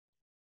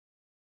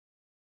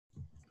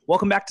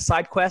Welcome back to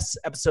SideQuests,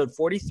 episode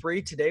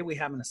 43. Today we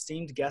have an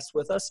esteemed guest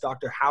with us,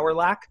 Dr.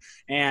 Hawryluk,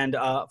 and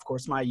of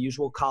course my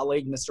usual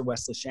colleague, Mr.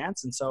 Wesley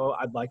Shantz. And so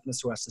I'd like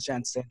Mr. Wesley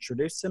Shantz to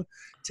introduce him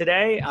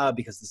today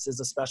because this is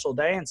a special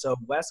day. And so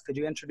Wes, could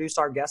you introduce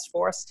our guest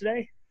for us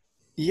today?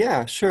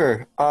 Yeah,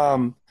 sure.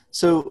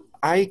 So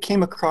I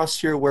came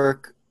across your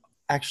work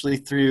actually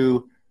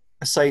through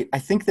a site I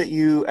think that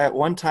you at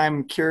one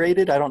time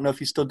curated. I don't know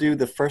if you still do,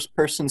 the First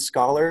Person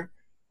Scholar.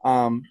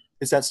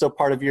 Is that still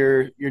part of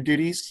your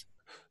duties?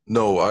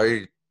 No,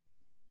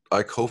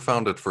 I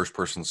co-founded First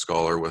Person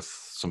Scholar with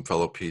some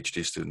fellow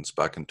PhD students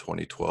back in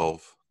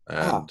 2012,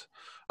 and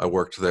I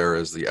worked there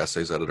as the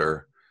essays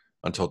editor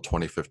until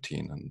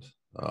 2015, and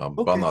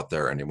but I'm not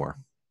there anymore.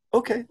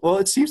 Okay, well,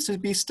 it seems to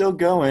be still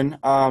going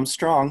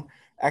strong.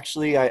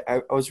 Actually,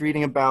 I was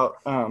reading about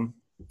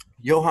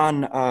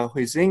Johan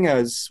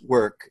Huizinga's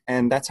work,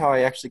 and that's how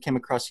I actually came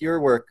across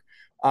your work,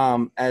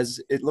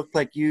 as it looked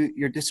like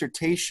your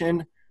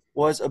dissertation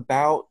was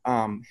about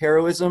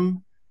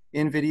heroism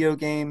in video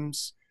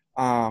games,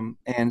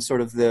 and sort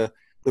of the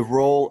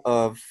role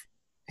of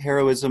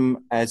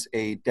heroism as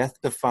a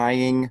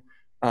death-defying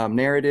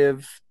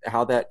narrative,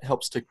 how that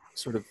helps to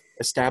sort of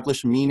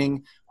establish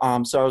meaning.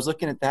 So I was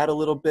looking at that a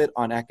little bit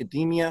on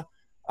academia,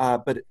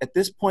 but at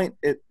this point,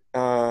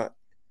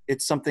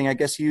 it's something I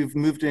guess you've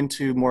moved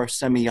into more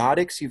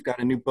semiotics. You've got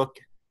a new book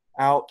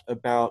out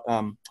about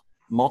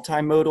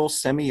multimodal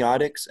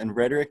semiotics and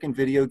rhetoric in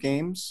video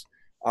games,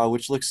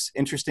 which looks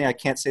interesting. I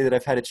can't say that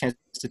I've had a chance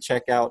to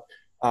check out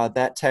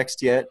that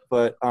text yet,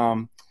 but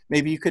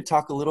maybe you could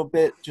talk a little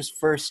bit just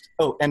first.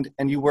 Oh, and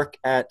you work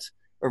at,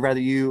 or rather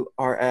you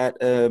are at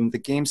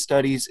the Game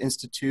Studies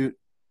Institute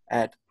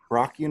at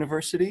Brock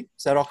University.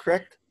 Is that all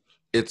correct?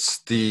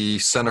 It's the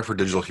Center for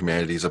Digital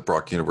Humanities at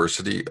Brock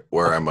University,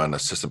 where I'm an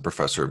assistant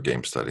professor of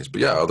game studies.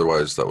 But yeah,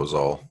 otherwise that was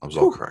all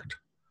correct.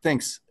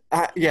 Thanks.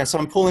 Yeah, so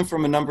I'm pulling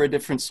from a number of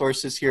different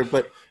sources here,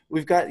 but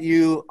we've got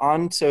you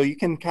on, so you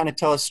can kind of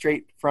tell us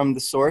straight from the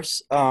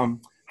source.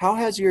 How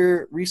has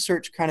your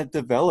research kind of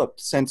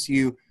developed since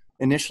you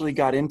initially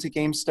got into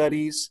game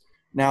studies,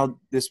 now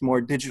this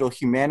more digital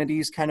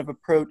humanities kind of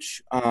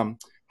approach? How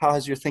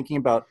has your thinking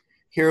about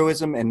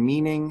heroism and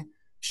meaning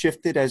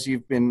shifted as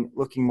you've been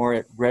looking more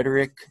at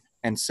rhetoric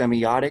and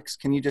semiotics?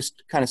 Can you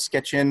just kind of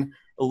sketch in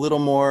a little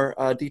more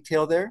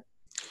detail there?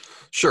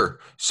 Sure.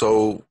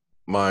 So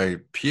my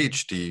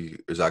PhD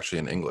is actually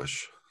in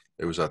English.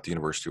 It was at the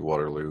University of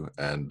Waterloo,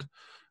 and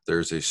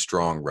there's a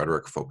strong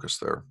rhetoric focus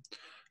there.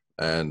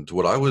 And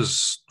what I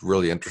was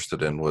really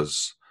interested in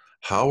was,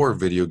 how are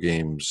video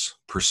games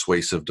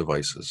persuasive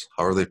devices?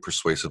 How are they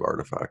persuasive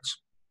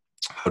artifacts?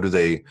 How do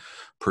they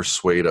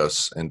persuade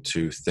us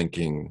into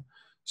thinking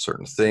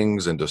certain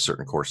things, into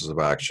certain courses of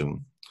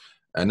action?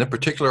 And in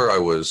particular, I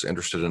was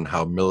interested in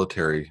how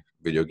military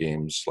video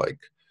games like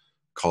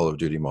Call of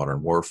Duty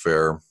Modern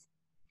Warfare,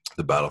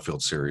 the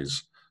Battlefield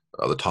series,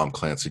 the Tom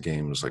Clancy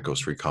games like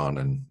Ghost Recon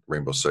and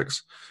Rainbow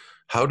Six,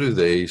 how do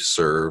they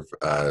serve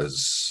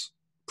as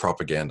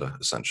propaganda,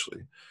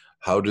 essentially?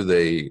 How do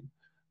they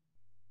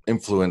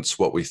influence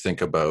what we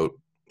think about,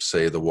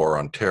 say, the war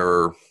on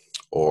terror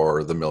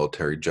or the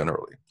military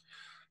generally?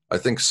 I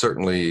think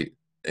certainly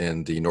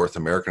in the North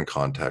American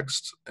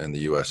context, in the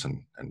US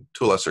and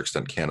to a lesser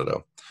extent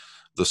Canada,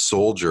 the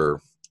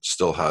soldier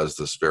still has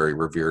this very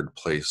revered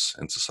place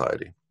in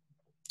society.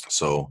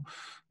 So,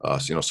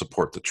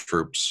 support the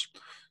troops.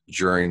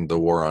 During the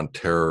war on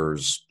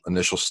terror's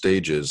initial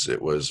stages,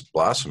 it was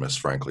blasphemous,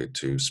 frankly,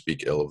 to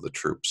speak ill of the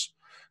troops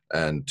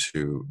and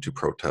to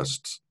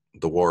protest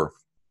the war.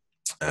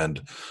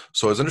 And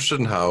so I was interested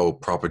in how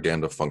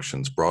propaganda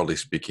functions, broadly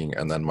speaking,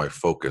 and then my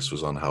focus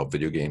was on how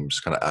video games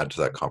kind of add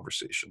to that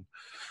conversation.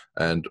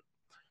 And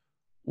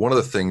one of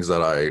the things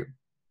that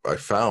I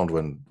found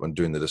when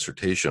doing the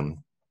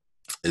dissertation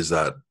is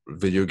that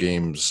video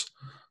games,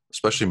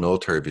 especially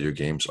military video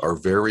games, are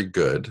very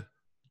good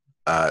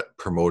at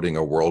promoting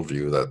a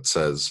worldview that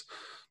says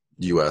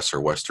US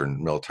or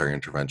Western military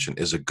intervention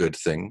is a good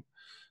thing,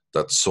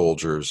 that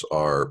soldiers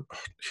are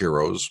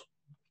heroes,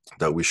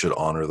 that we should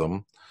honor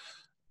them,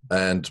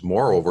 and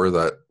moreover,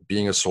 that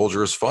being a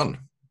soldier is fun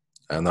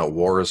and that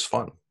war is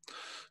fun.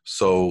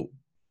 So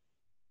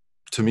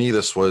to me,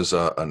 this was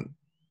an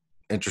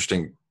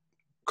interesting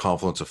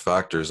confluence of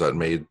factors that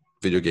made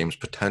video games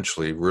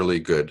potentially really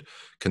good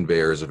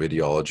conveyors of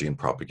ideology and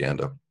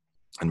propaganda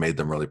and made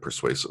them really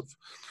persuasive.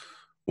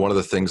 One of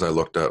the things I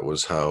looked at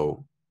was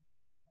how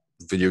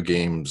video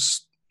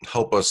games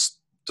help us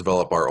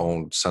develop our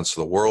own sense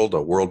of the world, a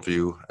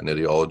worldview, an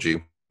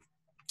ideology.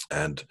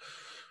 And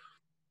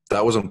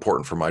that was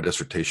important for my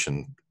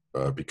dissertation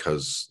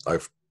because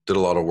I've did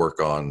a lot of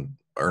work on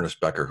Ernest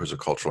Becker, who's a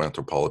cultural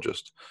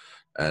anthropologist.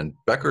 And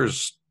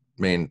Becker's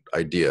main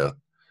idea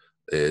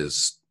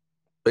is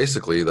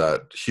basically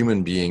that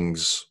human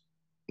beings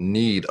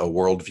need a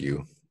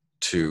worldview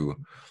to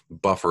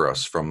buffer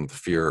us from the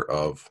fear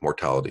of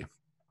mortality.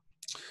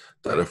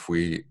 That if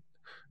we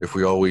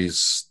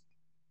always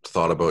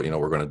thought about,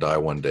 we're going to die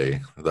one day,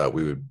 that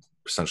we would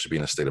essentially be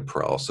in a state of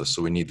paralysis.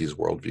 So we need these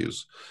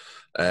worldviews.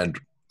 And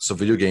so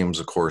video games,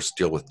 of course,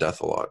 deal with death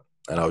a lot.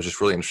 And I was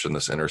just really interested in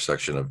this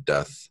intersection of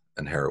death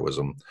and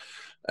heroism,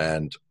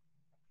 and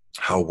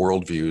how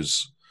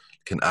worldviews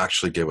can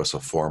actually give us a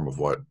form of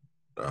what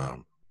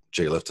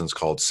Jay Lifton's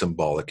called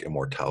symbolic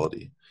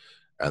immortality.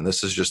 And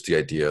this is just the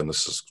idea, and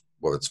this is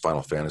whether it's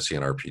Final Fantasy,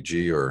 an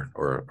RPG,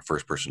 or a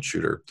first-person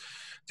shooter,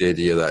 the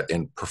idea that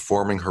in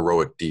performing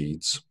heroic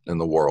deeds in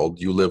the world,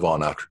 you live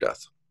on after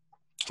death,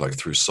 like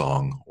through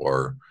song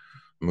or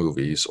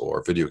movies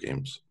or video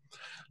games.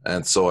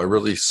 And so I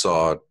really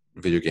saw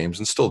video games,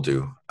 and still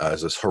do,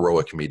 as this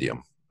heroic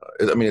medium.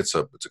 I mean, it's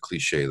a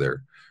cliche.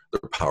 They're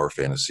power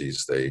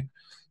fantasies. They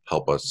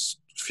help us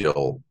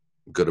feel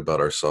good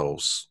about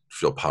ourselves,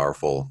 feel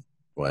powerful,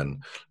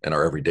 when in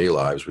our everyday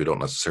lives we don't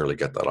necessarily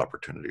get that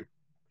opportunity.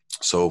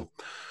 So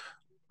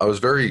I was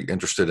very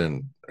interested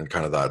in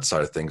kind of that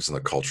side of things, in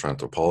the cultural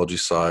anthropology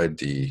side,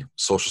 the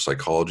social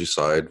psychology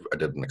side. I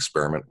did an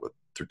experiment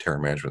through terror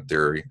management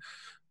theory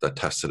that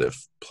tested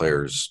if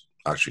players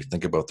actually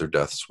think about their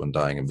deaths when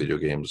dying in video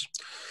games.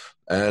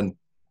 And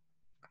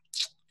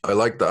I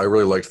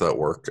really liked that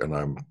work,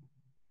 and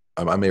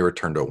I may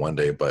return to it one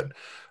day, but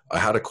I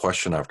had a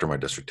question after my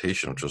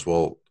dissertation, which was,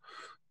 well,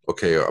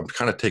 okay, I'm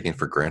kind of taking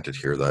for granted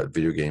here that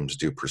video games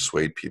do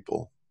persuade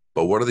people,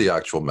 but what are the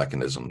actual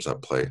mechanisms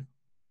at play?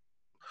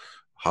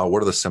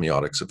 What are the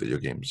semiotics of video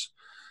games?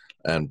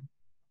 And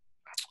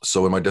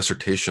so in my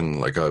dissertation,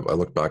 like I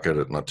looked back at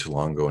it not too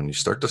long ago, and you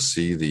start to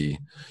see the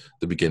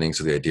beginnings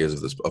of the ideas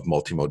of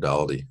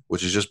multimodality,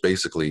 which is just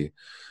basically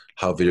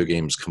how video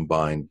games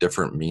combine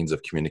different means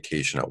of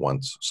communication at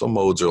once. So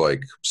modes are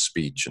like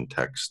speech and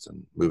text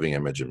and moving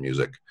image and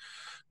music.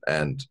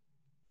 And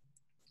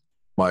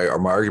my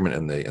argument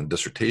in the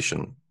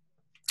dissertation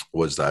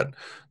was that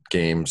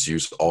games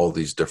use all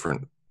these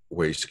different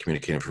ways to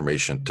communicate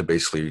information to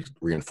basically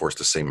reinforce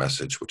the same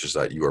message, which is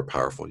that you are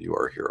powerful, you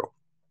are a hero.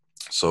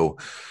 So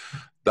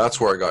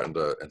that's where I got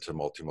into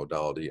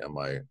multimodality and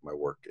my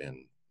work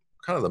in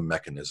kind of the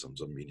mechanisms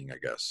of meaning, I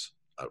guess,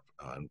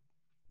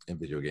 in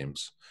video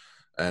games.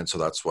 And so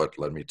that's what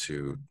led me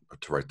to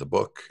write the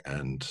book.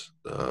 And,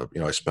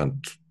 I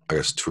spent, I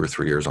guess, 2 or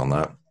 3 years on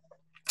that.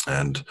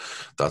 And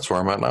that's where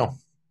I'm at now.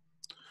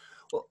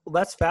 Well,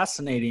 that's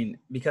fascinating,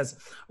 because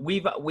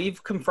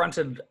we've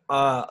confronted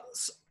a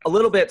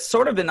little bit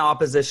sort of in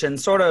opposition,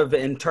 sort of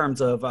in terms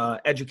of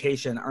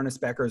education, Ernest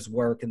Becker's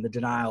work and the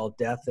denial of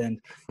death, and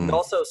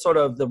also sort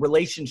of the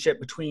relationship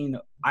between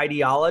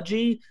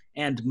ideology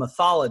and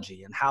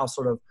mythology, and how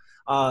sort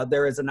of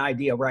there is an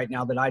idea right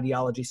now that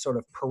ideology sort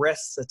of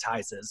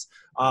parasitizes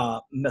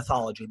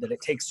mythology, that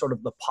it takes sort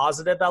of the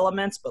positive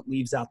elements but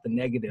leaves out the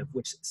negative,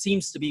 which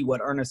seems to be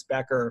what Ernest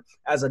Becker,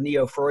 as a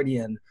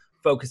neo-Freudian,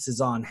 focuses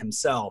on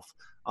himself,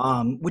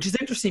 which is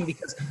interesting,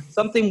 because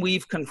something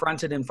we've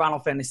confronted in Final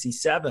Fantasy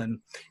VII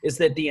is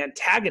that the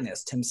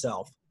antagonist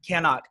himself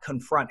cannot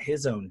confront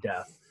his own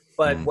death.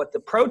 But what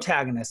the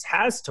protagonist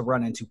has to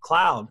run into,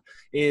 Cloud,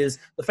 is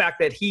the fact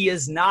that he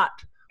is not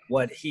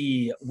what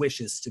he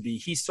wishes to be.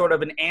 He's sort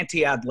of an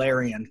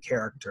anti-Adlerian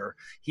character.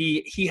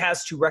 He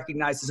has to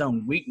recognize his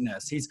own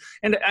weakness.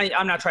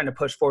 I'm not trying to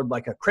push forward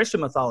like a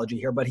Christian mythology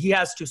here, but he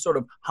has to sort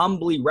of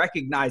humbly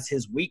recognize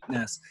his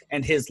weakness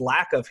and his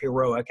lack of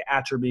heroic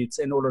attributes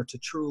in order to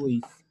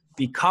truly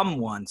become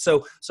one.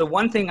 So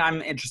one thing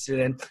I'm interested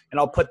in, and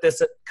I'll put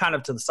this kind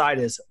of to the side,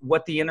 is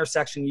what the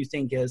intersection you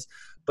think is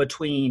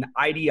between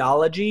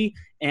ideology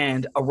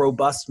and a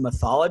robust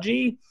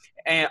mythology,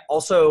 and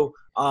also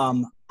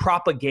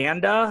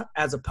propaganda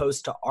as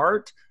opposed to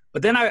art.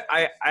 But then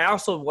I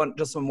also want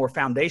just a more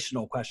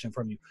foundational question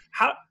from you.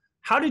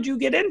 How did you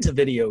get into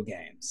video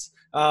games?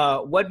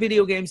 What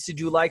video games did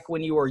you like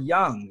when you were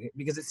young?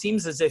 Because it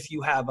seems as if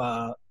you have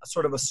a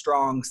sort of a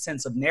strong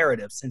sense of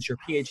narrative, since your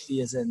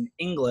PhD is in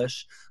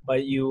English,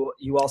 but you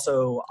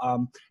also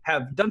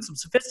have done some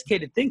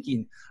sophisticated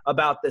thinking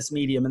about this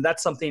medium. And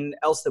that's something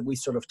else that we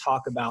sort of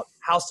talk about.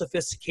 How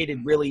sophisticated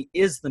really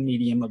is the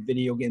medium of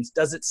video games?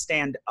 Does it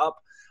stand up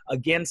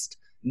against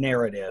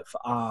narrative?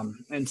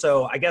 And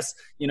so I guess,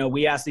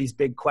 we ask these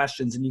big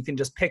questions, and you can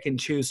just pick and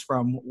choose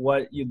from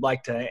what you'd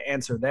like to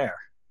answer there.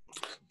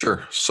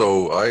 Sure.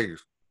 So I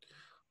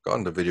got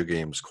into video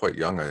games quite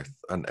young. I had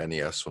an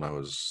NES when I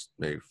was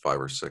maybe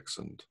 5 or 6,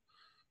 and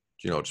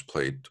just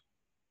played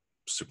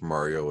Super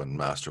Mario and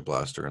Master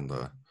Blaster and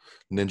the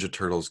Ninja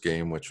Turtles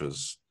game, which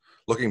was,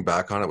 looking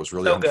back on it, was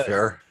really so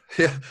unfair.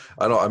 Yeah,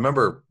 I know. I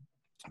remember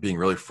being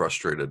really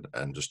frustrated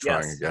and just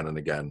trying again and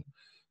again.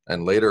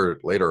 And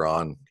later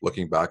on,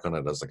 looking back on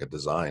it as like a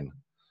design,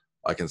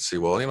 I can see,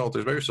 well,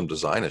 there's maybe some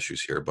design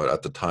issues here, but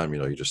at the time,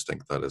 you just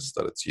think that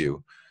it's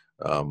you.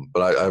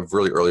 But I have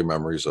really early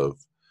memories of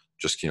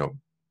just,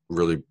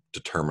 really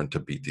determined to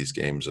beat these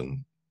games,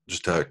 and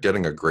just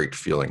getting a great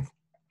feeling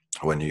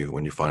when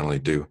you finally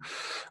do.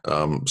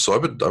 So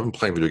I've been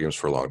playing video games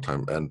for a long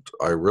time, and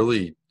I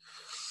really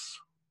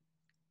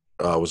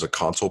was a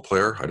console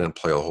player. I didn't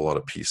play a whole lot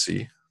of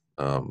PC.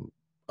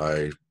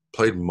 I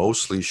played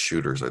mostly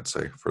shooters, I'd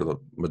say, for the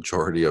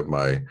majority of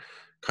my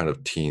kind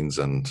of teens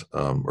and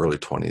early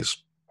 20s.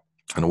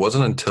 And it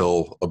wasn't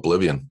until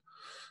Oblivion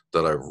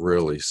that I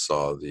really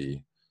saw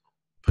the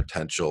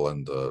potential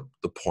and the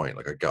point.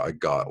 Like I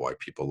got why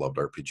people loved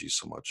RPGs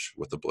so much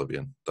with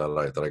Oblivion,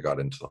 that I got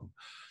into them.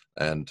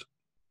 And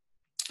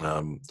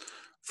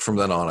from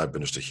then on, I've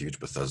been just a huge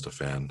Bethesda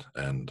fan.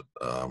 And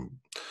I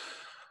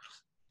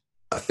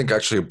think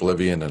actually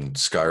Oblivion and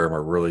Skyrim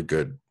are really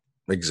good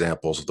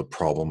examples of the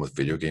problem with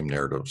video game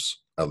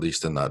narratives, at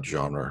least in that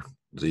genre.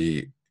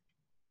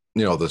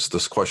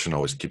 This question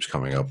always keeps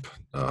coming up.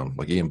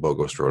 Like Ian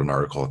Bogost wrote an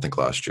article, I think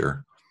last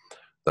year,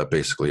 that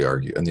basically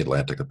argued, in The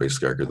Atlantic, that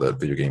basically argued that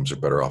video games are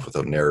better off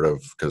without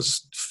narrative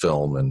because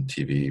film and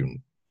TV and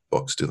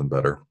books do them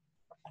better.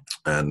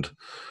 And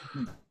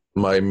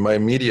my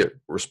immediate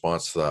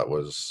response to that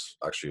was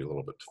actually a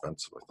little bit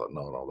defensive. I thought,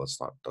 no,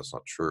 that's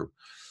not true.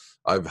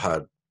 I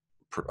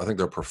think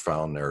there are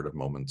profound narrative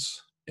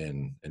moments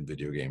in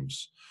video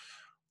games.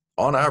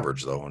 On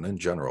average, though, and in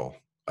general,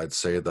 I'd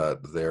say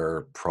that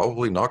they're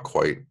probably not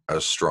quite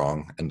as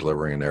strong in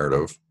delivering a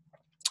narrative,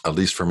 at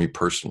least for me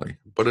personally.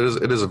 But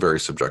it is a very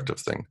subjective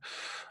thing.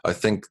 I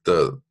think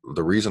the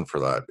reason for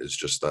that is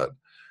just that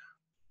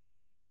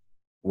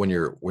when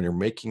you're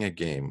making a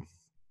game,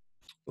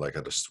 like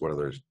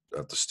whether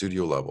at the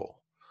studio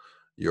level,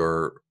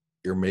 you're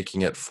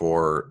making it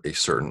for a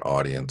certain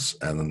audience,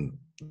 and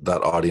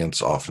that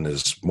audience often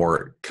is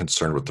more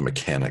concerned with the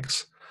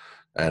mechanics,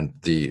 and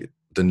the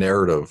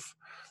narrative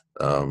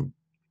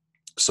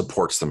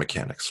supports the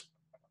mechanics.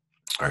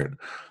 All right.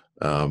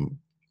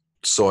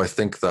 So I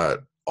think that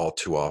all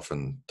too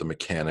often the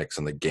mechanics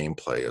and the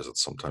gameplay, as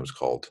it's sometimes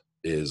called,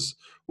 is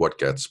what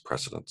gets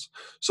precedence.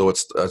 So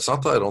it's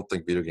not that I don't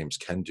think video games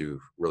can do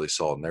really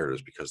solid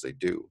narratives, because they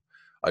do.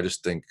 I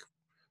just think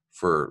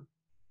for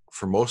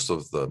most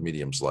of the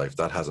medium's life,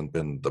 that hasn't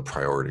been the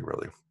priority,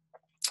 really.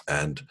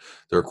 And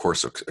there are, of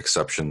course,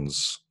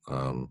 exceptions.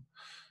 The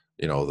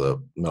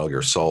Metal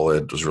Gear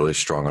Solid was really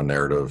strong on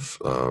narrative.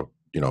 Not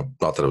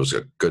that it was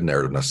a good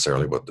narrative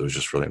necessarily, but it was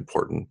just really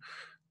important.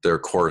 There are,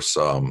 of course,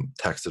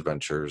 text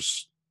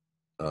adventures.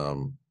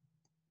 And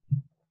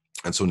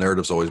so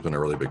narrative's always been a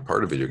really big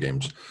part of video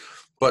games.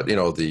 But,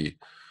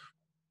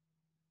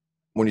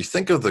 when you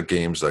think of the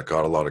games that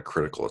got a lot of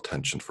critical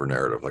attention for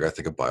narrative, like I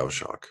think of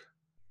BioShock,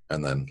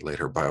 and then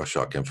later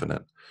BioShock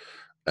Infinite.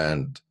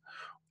 And,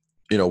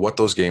 what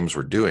those games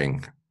were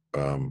doing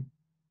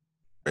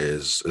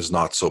is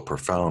not so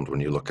profound when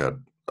you look at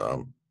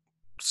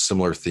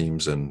similar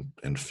themes in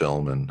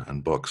film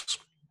and books.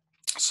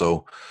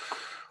 So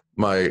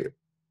my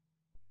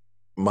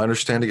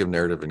understanding of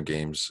narrative in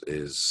games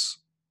is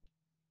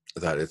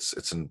that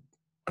it's an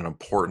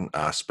important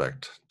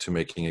aspect to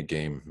making a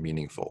game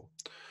meaningful.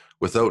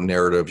 Without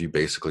narrative, you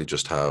basically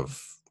just have,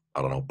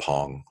 I don't know,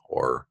 Pong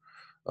or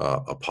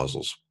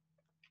puzzles,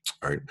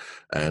 right?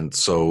 And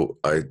so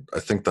I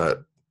think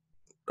that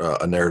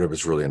a narrative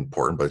is really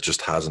important, but it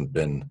just hasn't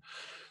been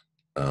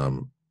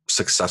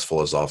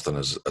successful as often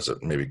as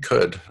it maybe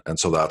could. And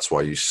so that's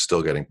why you're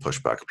still getting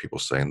pushback of people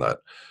saying that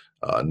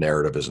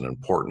narrative isn't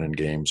important in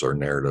games, or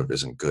narrative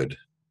isn't good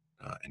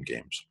in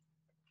games.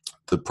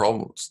 The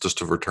problem, just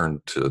to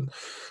return to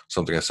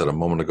something I said a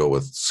moment ago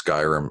with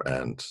Skyrim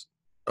and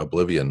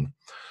Oblivion,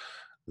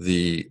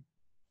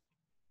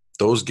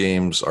 those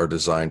games are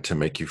designed to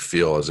make you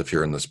feel as if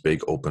you're in this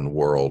big open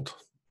world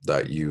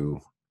that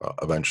you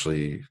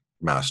eventually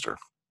master.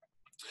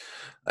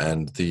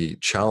 And the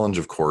challenge,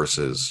 of course,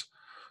 is,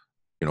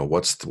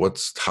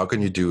 how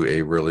can you do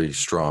a really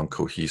strong,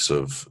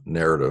 cohesive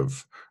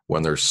narrative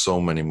when there's so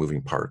many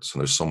moving parts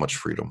and there's so much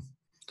freedom?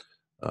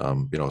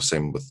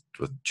 Same with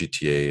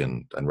GTA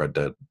and Red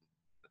Dead.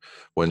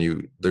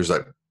 When there's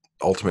that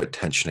ultimate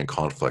tension and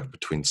conflict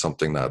between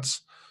something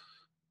that's,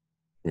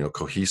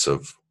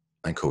 cohesive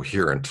and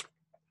coherent,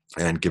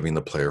 and giving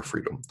the player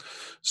freedom.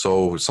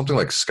 So something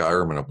like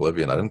Skyrim and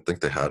Oblivion, I didn't think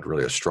they had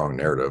really a strong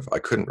narrative. I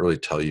couldn't really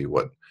tell you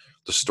what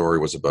the story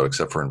was about,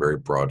 except for in very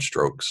broad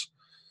strokes.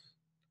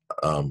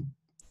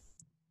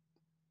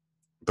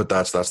 But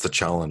that's the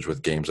challenge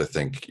with games, I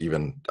think,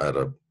 even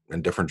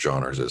in different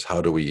genres, is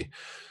how do we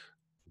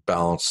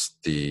balance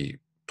the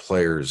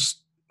player's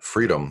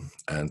freedom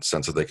and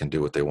sense that they can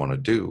do what they want to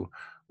do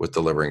with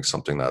delivering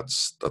something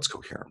that's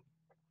coherent.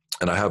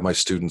 And I have my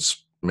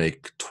students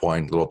make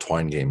little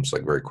Twine games,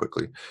 like, very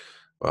quickly,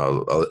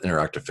 an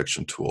interactive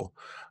fiction tool.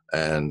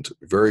 And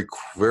very,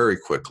 very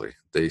quickly,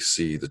 they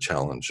see the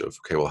challenge of,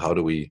 okay, well, how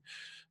do we,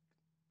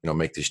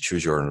 make these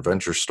choose your own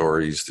adventure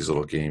stories, these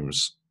little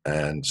games,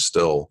 and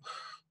still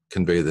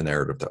convey the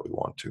narrative that we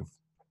want to.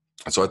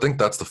 And so I think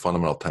that's the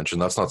fundamental tension.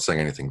 That's not saying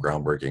anything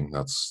groundbreaking.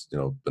 That's,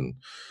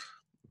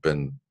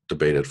 been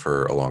debated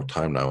for a long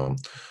time now.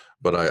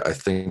 But I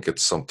think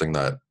it's something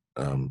that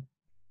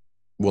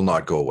will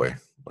not go away.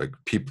 Like,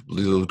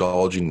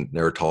 ludology,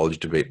 narratology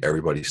debate,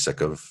 everybody's sick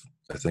of,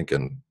 I think,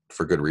 and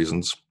for good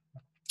reasons.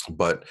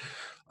 But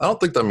I don't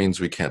think that means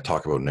we can't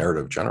talk about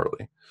narrative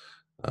generally.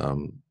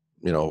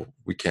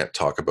 We can't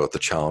talk about the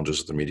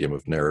challenges of the medium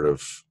of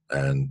narrative,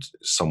 and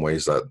some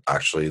ways that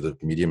actually the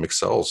medium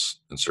excels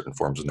in certain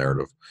forms of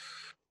narrative.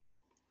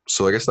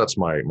 So I guess that's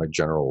my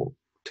general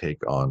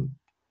take on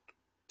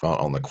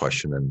the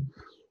question. And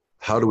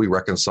how do we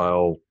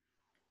reconcile,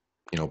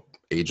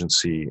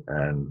 agency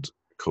and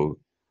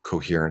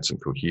coherence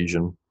and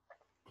cohesion?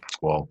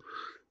 Well,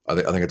 I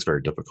think it's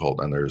very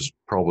difficult, and there's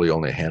probably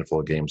only a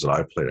handful of games that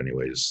I've played,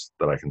 anyways,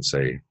 that I can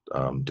say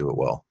do it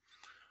well.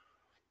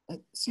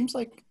 It seems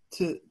like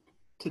to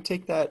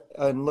take that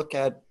and look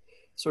at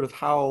sort of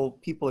how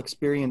people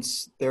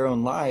experience their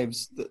own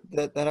lives,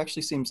 that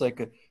actually seems like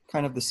a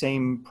kind of the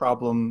same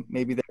problem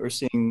maybe that we're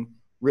seeing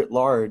writ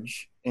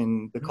large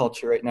in the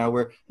culture right now,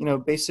 where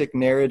basic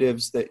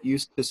narratives that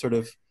used to sort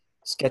of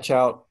sketch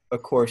out a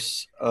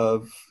course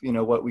of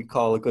what we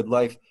call a good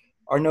life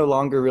are no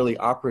longer really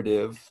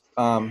operative.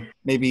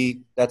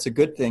 Maybe that's a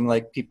good thing,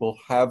 like people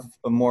have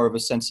more of a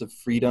sense of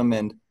freedom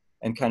and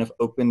kind of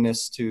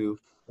openness to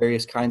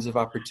various kinds of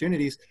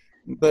opportunities,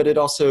 but it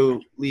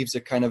also leaves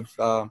a kind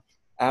of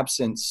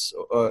absence,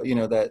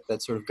 that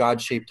sort of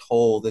God-shaped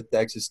hole that the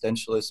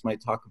existentialists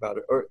might talk about,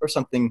 or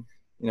something,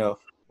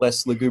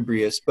 less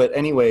lugubrious. But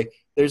anyway,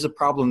 there's a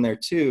problem there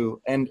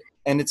too. And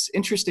it's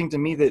interesting to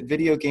me that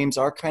video games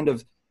are kind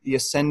of the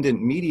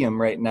ascendant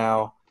medium right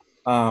now,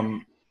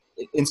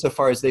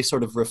 insofar as they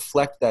sort of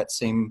reflect that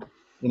same,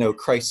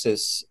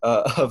 crisis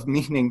of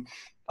meaning.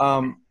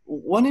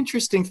 One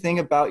interesting thing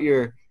about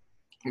your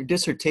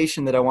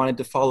dissertation that I wanted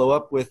to follow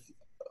up with,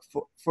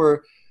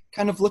 for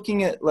kind of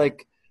looking at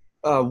like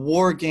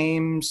war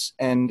games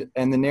and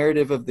the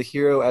narrative of the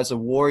hero as a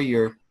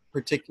warrior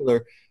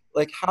particular,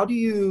 like how do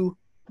you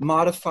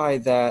modify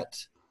that?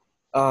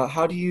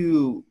 How do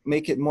you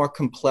make it more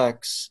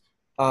complex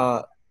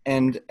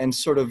and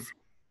sort of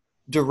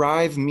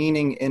derive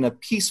meaning in a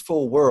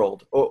peaceful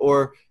world,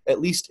 or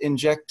at least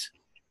inject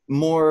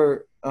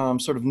more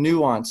sort of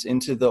nuance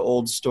into the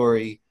old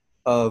story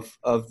of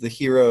the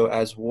hero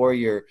as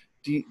warrior?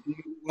 Do you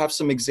have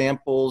some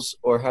examples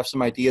or have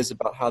some ideas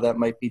about how that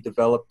might be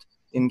developed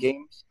in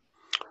games?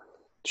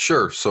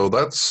 Sure. So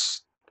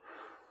that's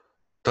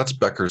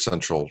Becker's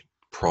central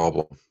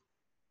problem,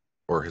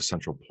 or his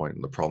central point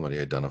in the problem that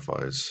he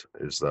identifies,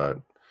 is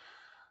that,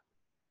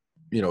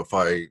 if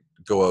I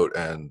go out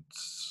and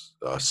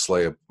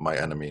slay my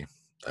enemy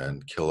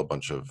and kill a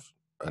bunch of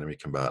enemy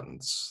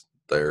combatants,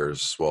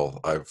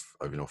 I've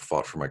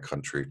fought for my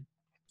country,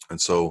 and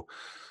so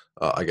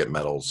I get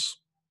medals,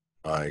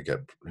 I get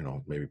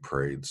maybe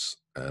parades,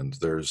 and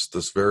there's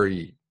this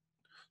very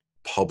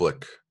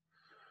public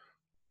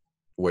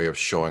way of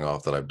showing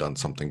off that I've done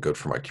something good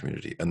for my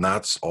community. And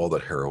that's all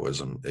that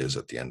heroism is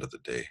at the end of the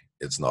day.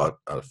 It's not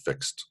a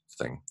fixed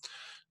thing.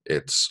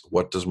 It's,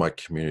 what does my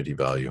community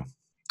value?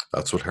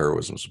 That's what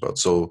heroism is about.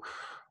 So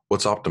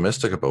what's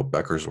optimistic about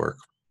Becker's work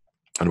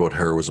and about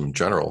heroism in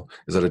general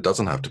is that it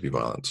doesn't have to be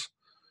violence.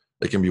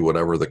 It can be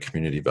whatever the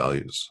community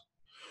values.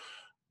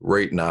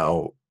 Right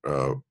now,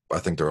 I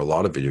think there are a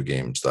lot of video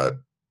games that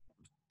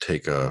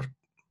take an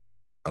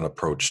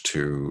approach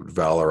to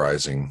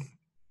valorizing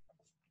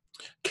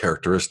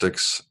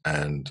characteristics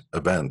and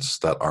events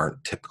that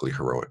aren't typically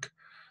heroic.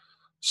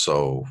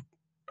 So,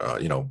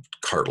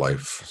 Cart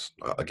Life,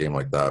 a game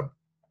like that,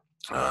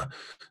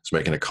 is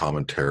making a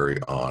commentary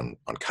on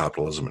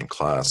capitalism and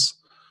class.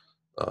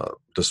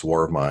 This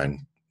War of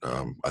Mine,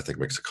 I think,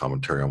 makes a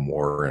commentary on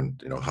war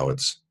and how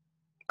it's,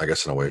 I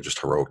guess, in a way, just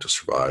heroic to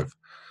survive.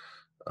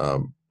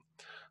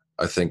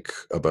 I think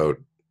about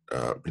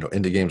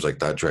indie games like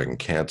that, Dragon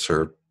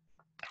Cancer,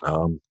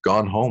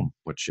 Gone Home,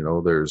 which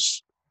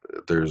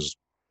there's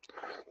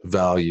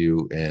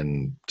value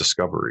in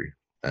discovery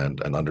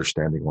and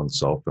understanding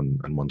oneself and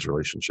one's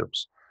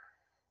relationships.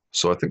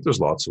 So I think there's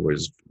lots of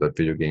ways that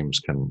video games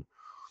can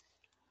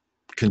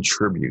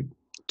contribute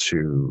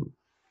to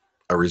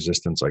a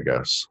resistance, I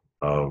guess,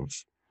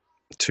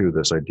 to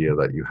this idea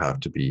that you have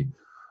to be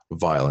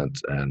violent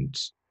and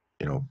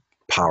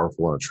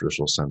powerful in a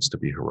traditional sense to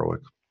be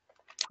heroic.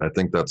 I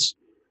think that's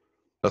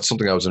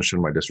something I was interested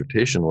in my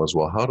dissertation was,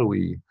 well, how do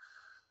we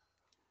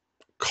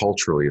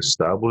culturally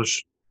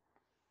establish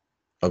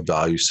a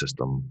value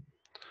system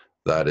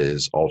that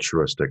is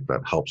altruistic,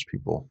 that helps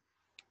people,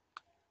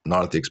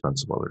 not at the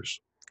expense of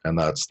others? And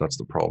that's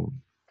the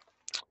problem.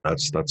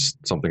 That's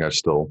something I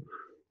still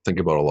think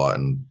about a lot,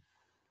 and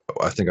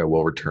I think I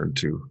will return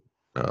to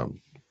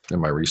in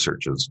my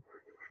research is,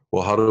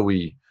 well, how do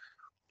we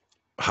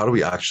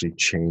actually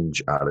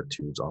change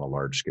attitudes on a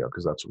large scale?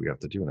 Because that's what we have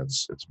to do, and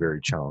it's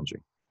very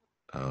challenging.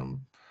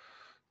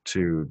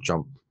 To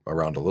jump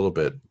around a little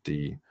bit,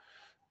 the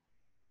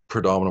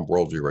predominant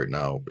worldview right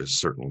now is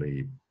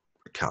certainly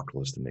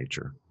capitalist in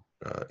nature.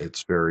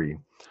 It's very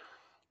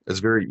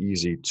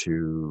easy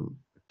to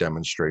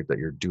demonstrate that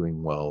you're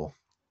doing well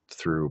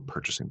through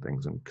purchasing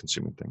things and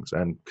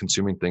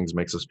consuming things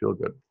makes us feel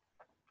good.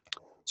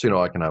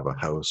 So I can have a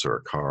house or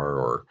a car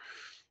or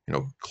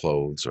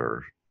clothes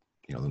or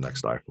the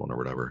next iPhone or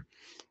whatever,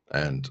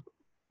 and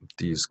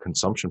these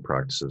consumption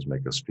practices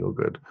make us feel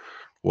good.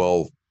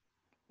 Well,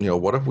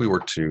 what if we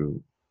were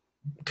to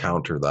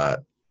counter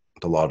that,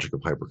 the logic of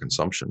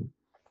hyperconsumption,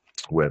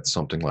 with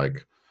something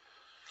like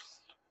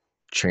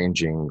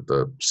changing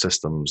the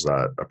systems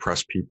that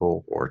oppress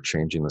people or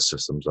changing the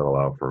systems that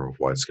allow for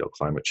wide-scale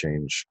climate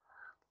change?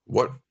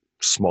 What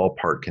small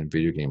part can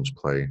video games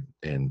play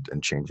in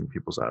changing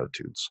people's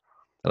attitudes?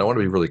 And I want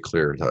to be really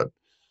clear that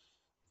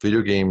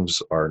video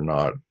games are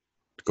not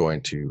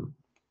going to,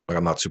 like,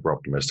 I'm not super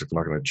optimistic. They're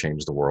not going to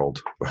change the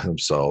world by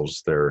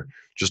themselves. They're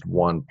just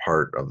one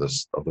part of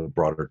this, of the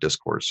broader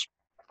discourse.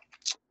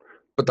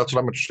 But that's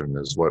what I'm interested in,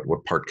 is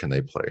what part can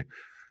they play?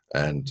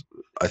 And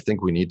I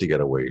think we need to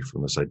get away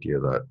from this idea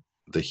that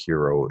the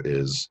hero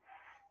is,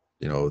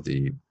 you know,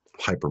 the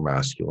hyper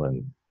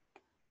masculine,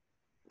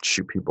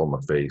 shoot people in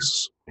the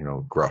face, you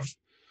know, gruff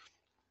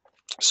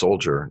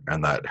soldier,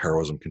 and that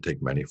heroism can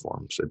take many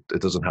forms.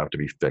 It doesn't have to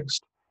be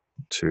fixed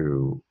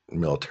to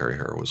military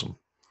heroism.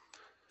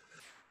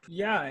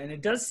 Yeah, and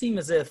it does seem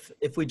as if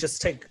we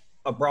just take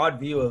a broad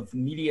view of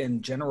media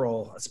in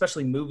general,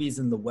 especially movies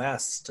in the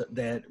West,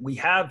 that we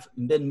have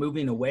been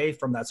moving away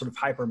from that sort of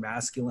hyper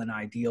masculine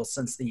ideal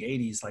since the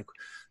 80s, like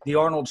the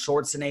Arnold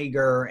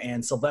Schwarzenegger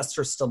and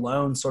Sylvester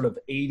Stallone sort of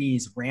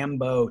 80s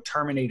Rambo,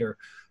 Terminator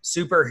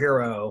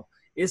superhero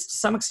is to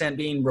some extent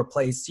being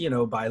replaced, you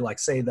know, by, like,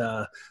 say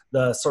the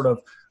sort of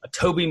a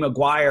Tobey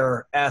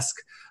Maguire-esque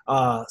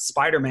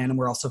Spider-Man. And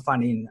we're also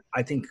finding,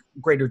 I think,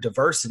 greater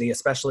diversity,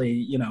 especially,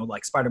 you know,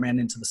 like Spider-Man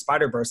Into the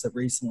Spider-Verse that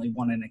recently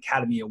won an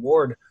Academy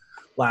Award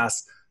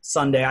last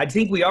Sunday. I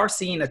think we are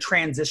seeing a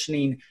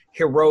transitioning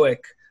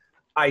heroic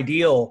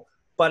ideal.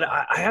 But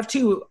I have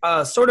two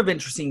sort of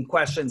interesting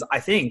questions, I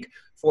think,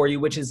 for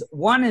you, which is,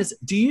 one is,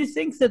 do you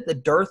think that the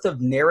dearth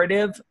of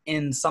narrative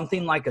in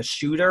something like a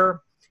shooter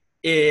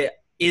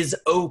is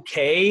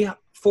okay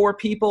for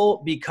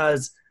people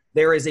because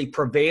there is a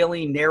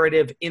prevailing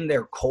narrative in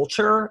their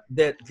culture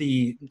that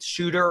the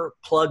shooter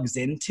plugs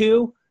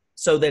into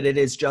so that it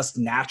is just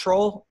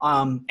natural?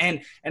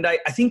 And I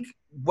think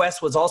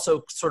Wes was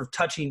also sort of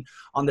touching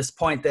on this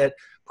point, that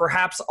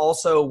perhaps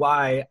also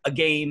why a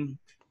game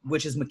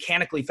which is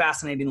mechanically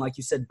fascinating, like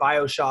you said,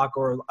 BioShock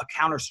or a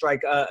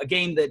Counter-Strike, a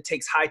game that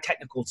takes high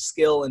technical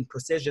skill and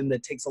precision,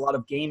 that takes a lot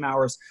of game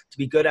hours to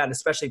be good at,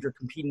 especially if you're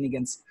competing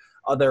against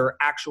other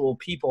actual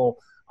people.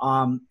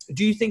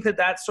 Do you think that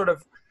that sort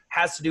of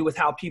has to do with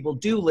how people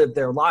do live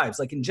their lives?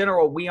 Like, in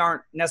general, we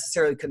aren't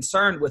necessarily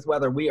concerned with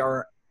whether we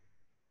are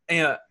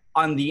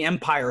on the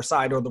empire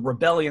side or the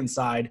rebellion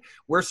side.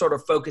 We're sort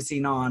of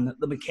focusing on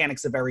the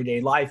mechanics of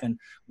everyday life and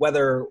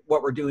whether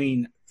what we're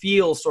doing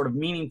feels sort of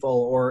meaningful,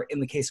 or in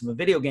the case of a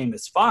video game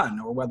is fun,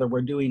 or whether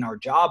we're doing our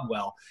job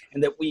well,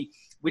 and that we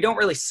don't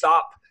really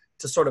stop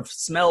to sort of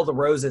smell the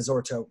roses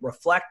or to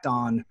reflect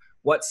on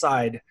what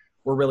side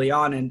we're really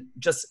on. And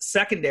just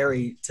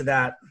secondary to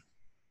that,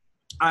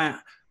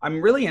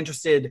 I'm really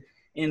interested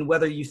in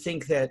whether you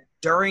think that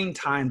during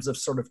times of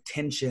sort of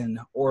tension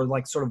or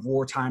like sort of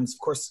war times, of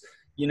course,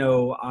 you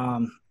know,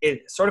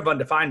 it's sort of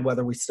undefined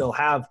whether we still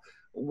have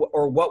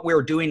or what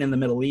we're doing in the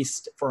Middle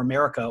East for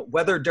America,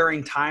 whether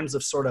during times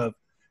of sort of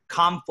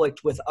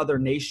conflict with other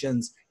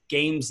nations,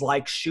 games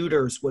like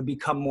shooters would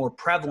become more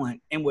prevalent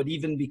and would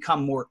even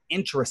become more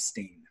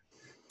interesting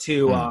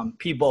to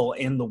people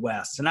in the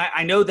West. And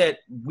I know that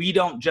we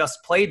don't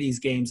just play these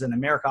games in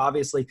America,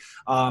 obviously.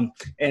 And,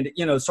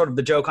 you know, sort of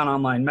the joke on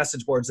online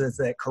message boards is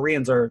that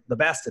Koreans are the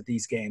best at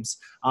these games.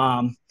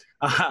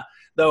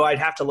 Though I'd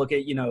have to look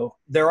at, you know,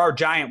 there are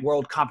giant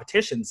world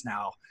competitions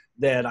now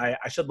that I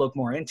should look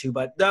more into.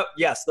 But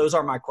yes, those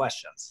are my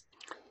questions.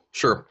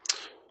 Sure.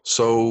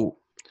 So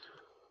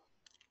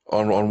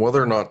on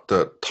whether or not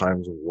that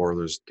times of war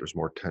there's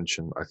more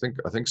tension, I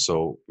think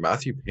so.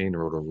 Matthew Payne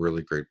wrote a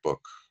really great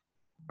book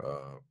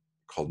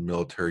called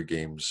Military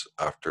Games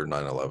After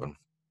 9/11.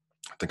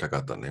 I think I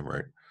got that name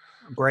right.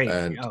 Great.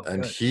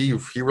 And he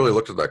really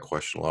looked at that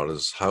question a lot,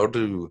 is how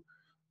do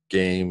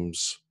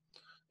games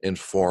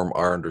inform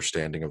our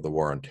understanding of the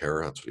war on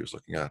terror? That's what he was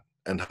looking at.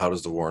 And how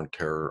does the war on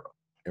terror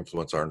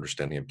influence our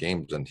understanding of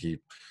games? And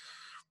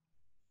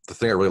the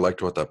thing I really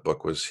liked about that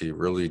book was he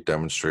really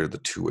demonstrated the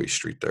two-way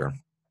street there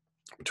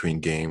between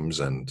games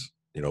and,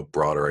 you know,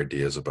 broader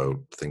ideas about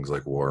things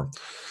like war.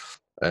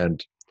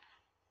 And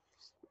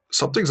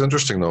something's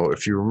interesting, though,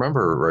 if you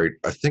remember, right,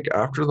 I think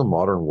after the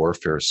Modern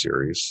Warfare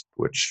series,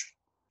 which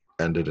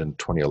ended in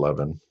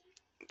 2011,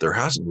 there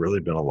hasn't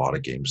really been a lot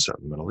of games set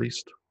in the Middle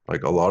East.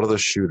 Like, a lot of the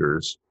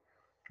shooters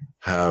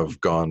have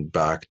gone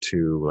back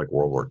to like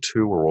World War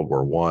II or World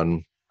War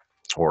I,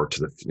 or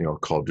to the, you know,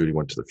 Call of Duty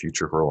went to the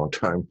future for a long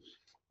time.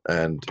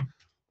 And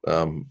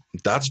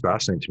that's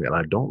fascinating to me. And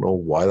I don't know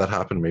why that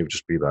happened. Maybe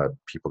just be that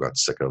people got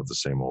sick of the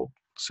same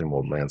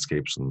old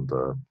landscapes and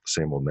the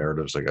same old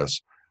narratives, I guess.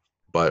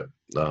 But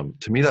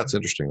to me, that's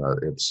interesting that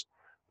it's,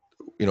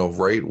 you know,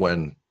 right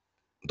when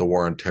the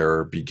war on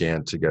terror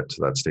began to get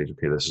to that stage,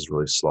 okay, this is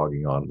really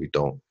slogging on.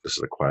 This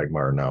is a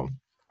quagmire now.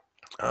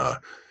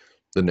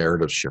 The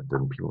narrative shifted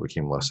and people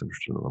became less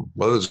interested in them.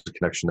 Whether there's a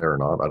connection there or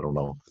not, I don't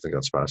know. I think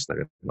that's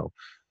fascinating, you know.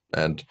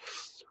 And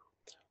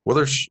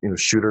whether, you know,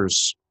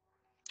 shooters,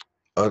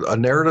 a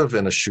narrative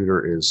in a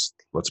shooter is,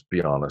 let's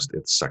be honest,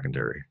 it's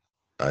secondary.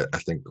 I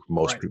think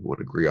most people would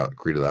agree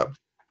to that.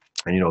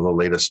 And, you know, the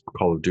latest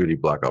Call of Duty,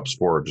 Black Ops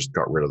 4, just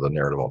got rid of the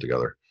narrative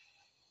altogether.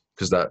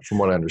 Because that, from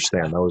what I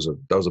understand, that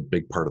was a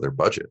big part of their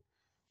budget.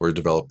 we're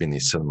developing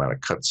these cinematic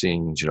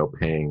cutscenes,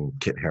 paying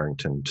Kit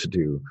Harington to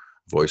do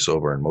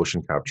voiceover and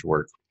motion capture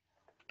work.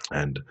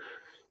 And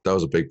that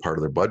was a big part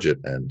of their budget.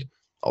 And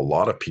a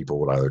lot of people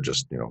would either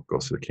just, go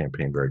through the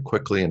campaign very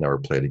quickly and never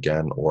play it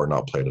again, or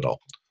not play it at all.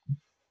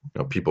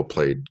 People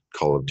played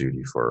Call of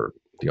Duty for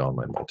the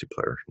online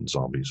multiplayer and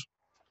zombies.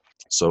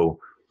 So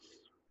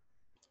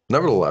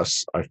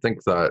nevertheless, I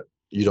think that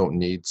you don't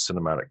need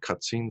cinematic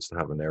cutscenes to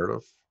have a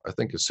narrative. I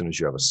think as soon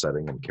as you have a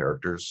setting and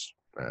characters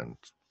and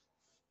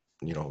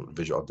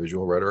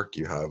visual rhetoric,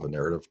 you have a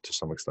narrative to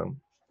some extent.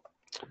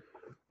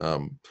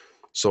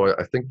 So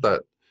I think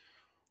that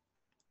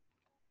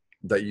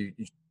you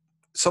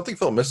something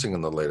felt missing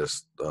in the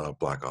latest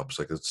Black Ops.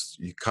 Like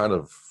you kind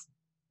of,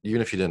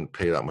 even if you didn't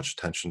pay that much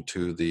attention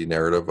to the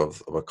narrative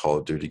of a Call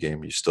of Duty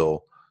game, you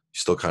still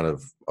kind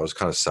of, I was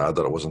kind of sad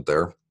that it wasn't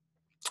there,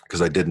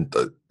 because I didn't,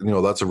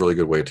 that's a really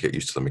good way to get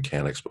used to the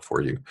mechanics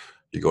before you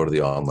go to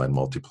the online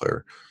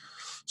multiplayer.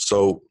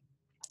 So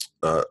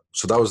that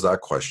was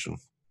that question.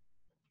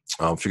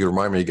 If you could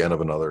remind me again of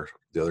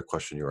the other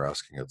question you were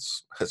asking,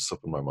 it's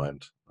slipping my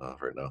mind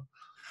right now.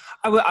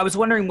 I was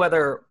wondering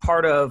whether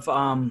part of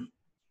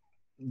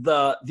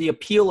the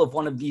appeal of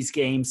one of these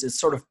games is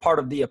sort of part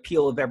of the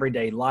appeal of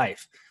everyday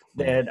life,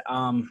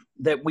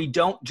 that we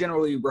don't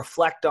generally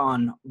reflect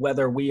on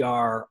whether we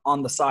are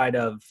on the side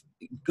of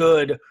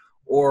good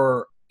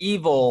or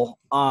evil.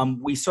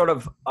 We sort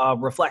of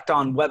reflect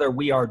on whether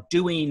we are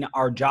doing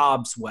our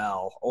jobs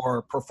well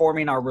or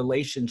performing our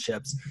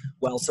relationships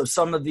well. So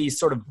some of these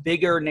sort of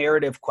bigger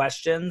narrative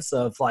questions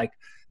of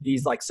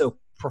so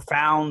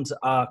profound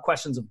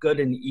questions of good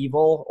and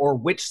evil, or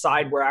which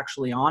side we're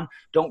actually on,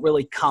 don't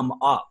really come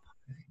up.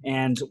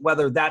 And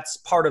whether that's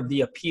part of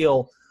the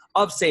appeal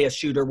of, say, a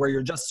shooter where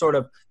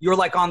you're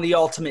like on the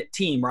ultimate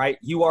team, right?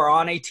 You are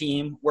on a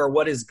team where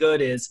what is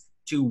good is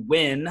to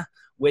win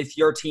with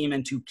your team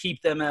and to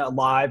keep them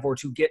alive, or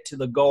to get to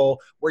the goal,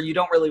 where you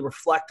don't really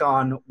reflect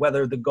on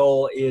whether the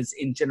goal is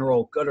in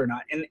general good or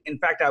not. And in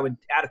fact, I would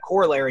add a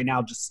corollary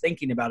now, just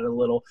thinking about it a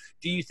little.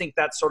 Do you think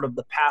that's sort of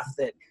the path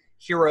that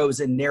heroes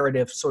and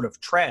narrative sort of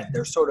tread?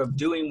 They're sort of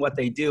doing what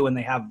they do and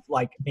they have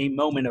like a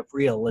moment of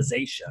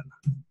realization.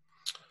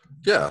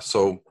 Yeah.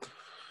 So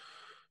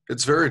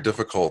it's very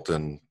difficult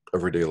in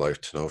everyday life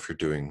to know if you're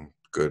doing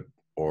good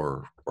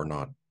or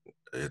not.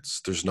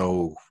 There's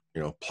no,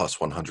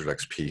 plus 100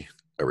 XP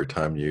every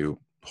time you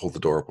hold the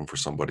door open for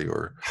somebody,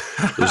 or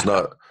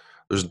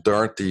there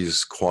aren't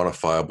these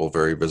quantifiable,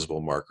 very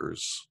visible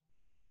markers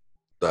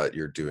that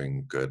you're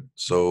doing good.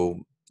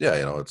 So yeah,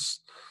 it's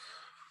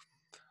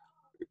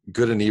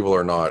good and evil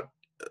are not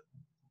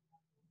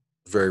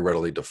very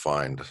readily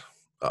defined.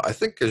 I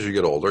think as you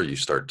get older, you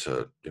start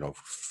to,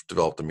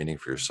 develop the meaning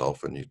for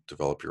yourself, and you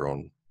develop your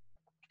own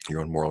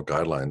moral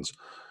guidelines,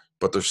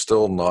 but they're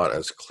still not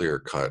as clear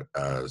cut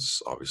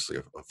as obviously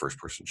a first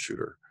person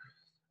shooter.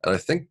 And I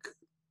think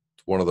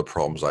one of the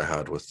problems I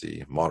had with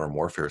the Modern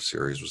Warfare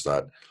series was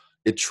that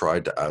it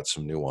tried to add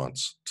some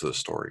nuance to the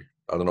story.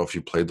 I don't know if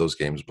you played those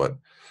games, but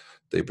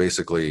they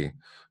basically,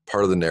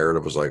 part of the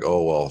narrative was like,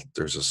 oh, well,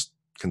 there's this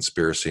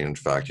conspiracy. In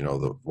fact,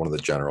 one of the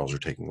generals you're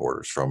taking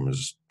orders from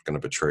is going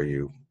to betray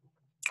you,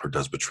 or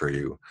does betray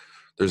you.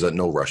 There's that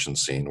No Russian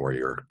scene where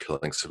you're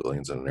killing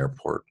civilians in an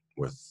airport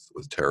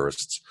with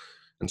terrorists.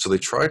 And so they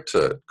tried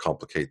to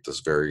complicate this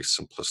very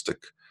simplistic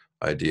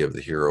idea of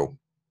the hero.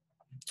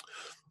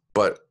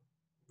 But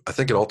I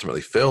think it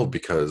ultimately failed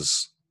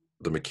because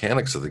the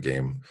mechanics of the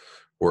game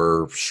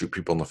were shoot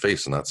people in the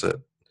face and that's it.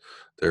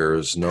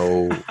 There's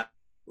no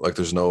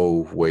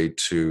way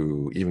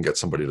to even get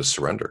somebody to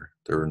surrender.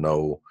 There's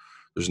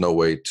no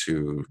way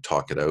to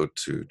talk it out,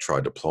 to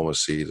try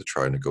diplomacy, to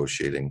try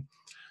negotiating.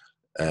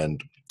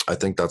 And I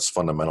think that's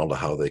fundamental to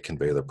how they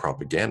convey their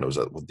propaganda, is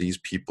that, well, these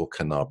people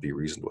cannot be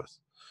reasoned with.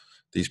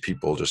 These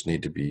people just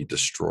need to be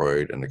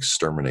destroyed and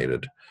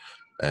exterminated.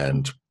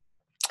 And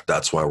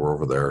that's why we're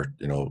over there,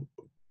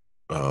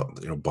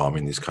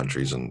 bombing these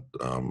countries and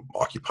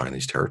occupying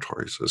these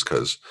territories, is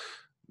because,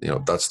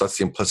 that's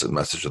the implicit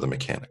message of the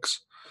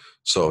mechanics.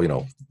 So,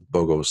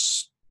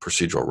 Bogo's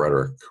procedural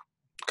rhetoric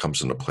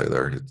comes into play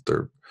there.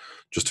 They're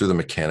just through the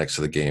mechanics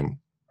of the game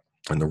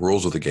and the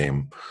rules of the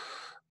game.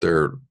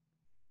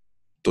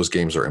 Those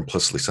games are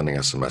implicitly sending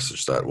us a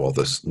message that, well,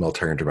 this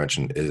military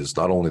intervention is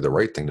not only the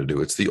right thing to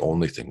do, it's the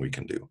only thing we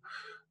can do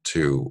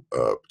to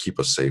keep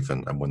us safe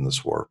and win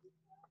this war.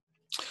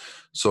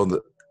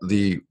 So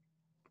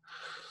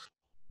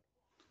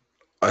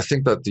I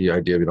think that the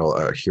idea of,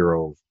 a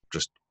hero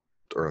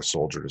or a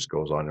soldier just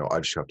goes on,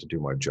 I just have to do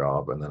my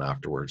job, and then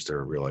afterwards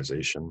their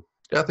realization.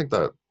 Yeah, I think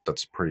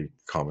that's a pretty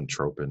common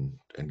trope in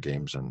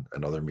games and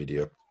other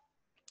media.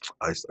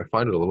 I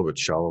find it a little bit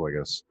shallow, I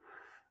guess.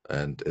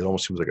 And it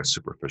almost seems like a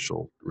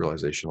superficial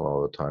realization a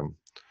lot of the time.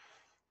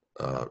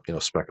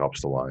 Spec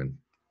Ops: The Line.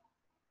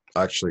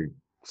 I actually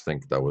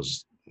think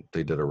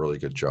they did a really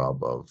good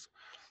job of,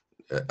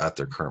 at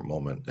their current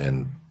moment,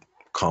 in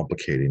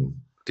complicating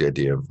the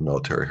idea of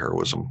military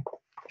heroism.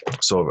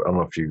 So I don't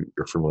know if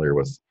you're familiar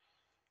with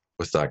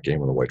that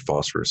game in the White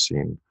Phosphorus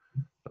scene,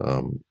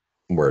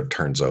 where it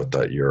turns out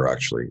that you're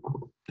actually,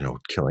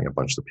 killing a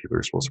bunch of the people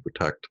you're supposed to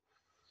protect.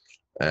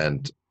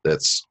 And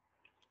that's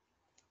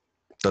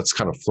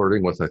kind of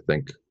flirting with, I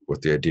think,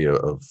 with the idea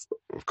of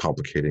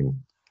complicating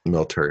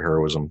military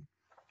heroism.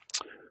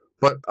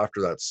 But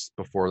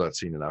before that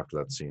scene and after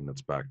that scene,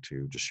 it's back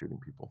to just shooting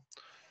people.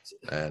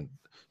 And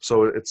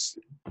so it's,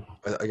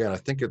 again, I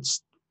think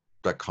it's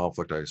that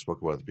conflict I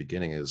spoke about at the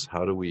beginning is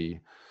how do we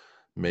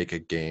make a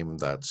game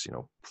that's,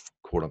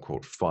 quote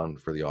unquote fun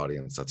for the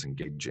audience, that's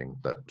engaging,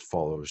 that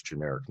follows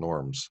generic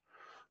norms,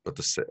 but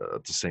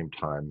at the same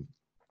time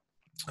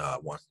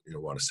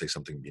want to say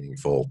something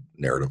meaningful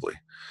narratively.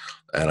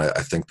 And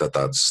I think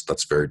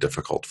that's very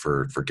difficult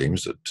for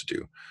games to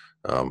do.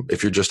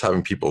 If you're just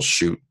having people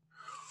shoot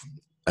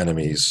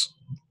enemies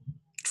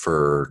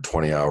for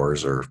 20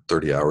 hours or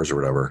 30 hours or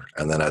whatever,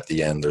 and then at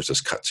the end there's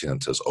this cutscene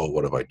that says, "Oh,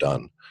 what have I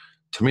done?"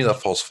 To me, that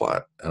falls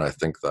flat. And I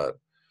think that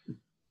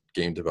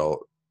game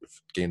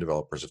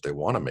developers, if they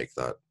want to make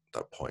that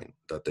point,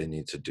 that they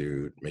need to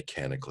do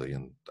mechanically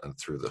and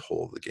through the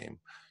whole of the game.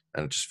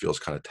 And it just feels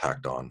kind of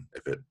tacked on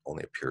if it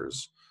only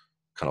appears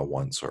kind of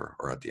once or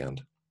at the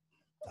end.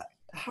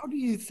 How do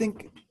you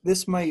think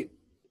this might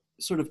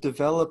sort of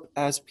develop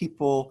as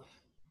people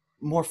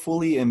more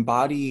fully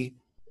embody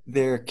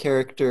their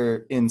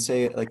character in,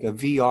 say, like a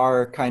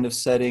VR kind of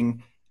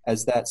setting,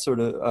 as that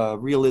sort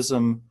of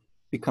realism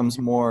becomes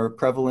more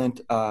prevalent,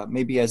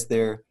 maybe as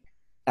their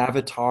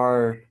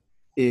avatar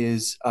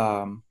is,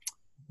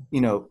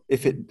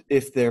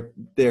 if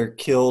they're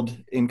killed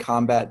in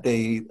combat,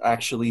 they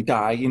actually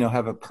die,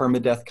 have a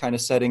permadeath kind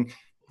of setting.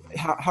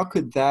 How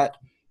could that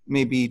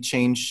maybe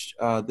change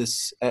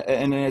this?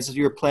 And as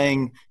you're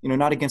playing,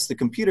 not against the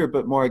computer,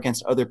 but more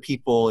against other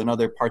people in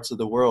other parts of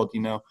the world,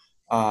 in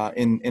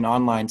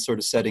online sort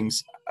of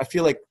settings. I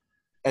feel like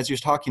as you're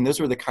talking, those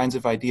were the kinds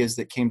of ideas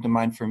that came to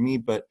mind for me.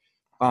 But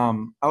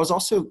I was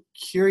also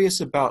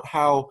curious about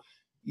how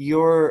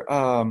your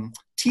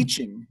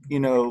teaching,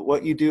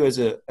 what you do as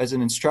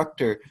an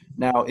instructor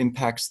now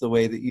impacts the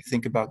way that you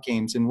think about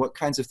games, and what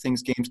kinds of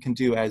things games can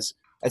do as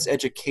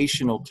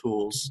educational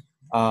tools,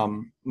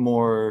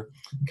 more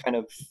kind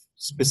of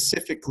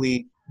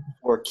specifically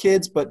for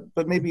kids, but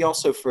maybe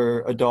also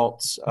for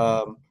adults.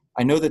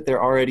 I know that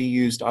they're already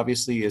used,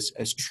 obviously,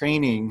 as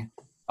training,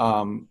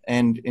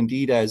 and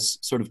indeed as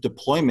sort of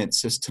deployment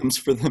systems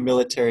for the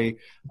military.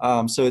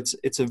 So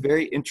it's a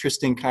very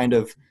interesting kind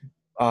of,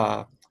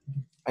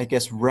 I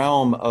guess,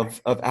 realm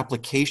of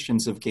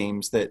applications of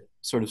games that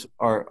sort of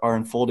are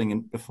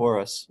unfolding before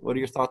us. What are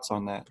your thoughts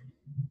on that?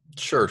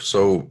 Sure.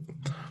 So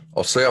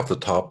I'll say off the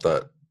top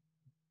that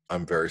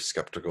I'm very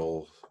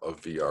skeptical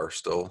of VR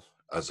still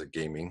as a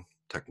gaming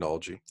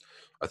technology.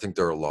 I think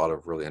there are a lot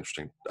of really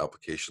interesting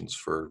applications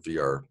for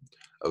VR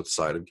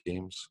outside of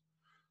games.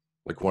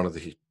 Like one of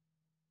the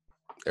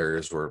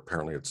areas where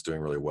apparently it's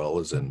doing really well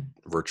is in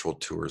virtual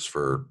tours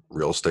for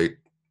real estate,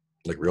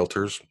 like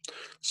realtors.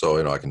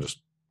 So, I can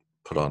just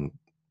put on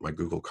my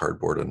Google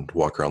Cardboard and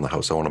walk around the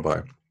house I want to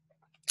buy.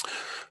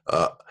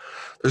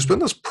 There's been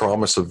this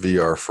promise of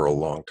VR for a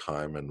long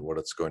time, and what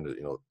it's going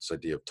to, this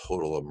idea of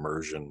total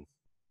immersion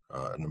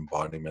and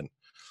embodiment.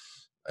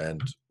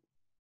 And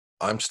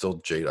I'm still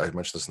jaded. I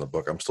mentioned this in the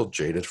book. I'm still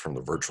jaded from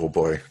the Virtual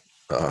Boy.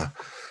 I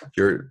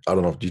don't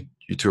know,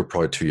 you two are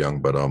probably too young,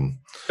 but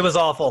it was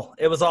awful.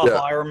 It was awful. Yeah.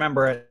 I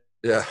remember it.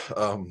 Yeah.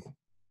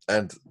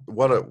 And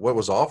what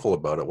was awful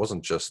about it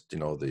wasn't just,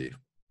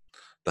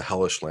 the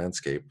hellish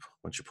landscape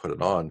once you put it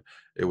on.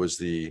 It was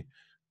the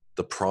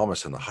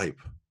promise and the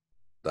hype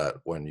that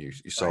when you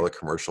saw Right. the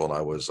commercial, and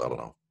I was, I don't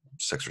know,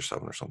 6 or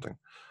 7 or something.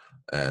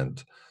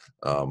 And,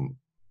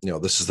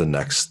 this is the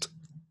next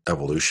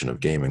evolution of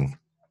gaming.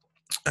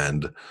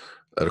 And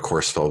it, of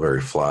course, fell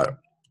very flat.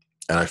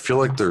 And I feel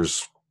like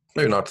there's,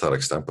 maybe not to that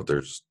extent, but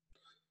there's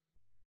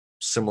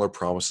similar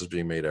promises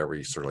being made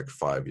every sort of like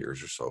 5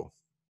 years or so.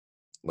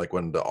 Like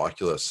when the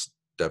Oculus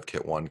Dev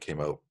Kit 1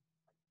 came out,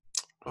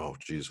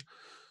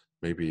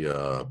 maybe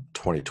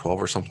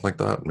 2012 or something like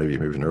that, maybe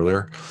even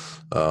earlier.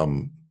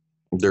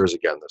 There's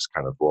again this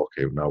kind of, well,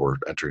 okay, now we're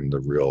entering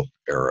the real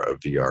era of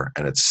VR,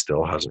 and it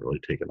still hasn't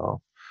really taken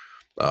off.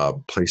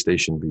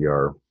 PlayStation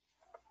VR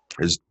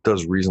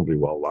does reasonably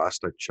well.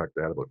 Last I checked,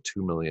 they had about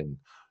 2 million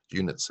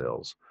unit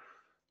sales,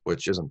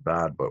 which isn't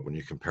bad, but when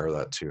you compare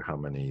that to how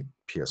many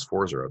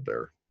PS4s are out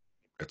there,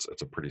 it's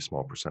a pretty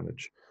small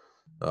percentage.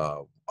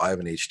 I have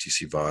an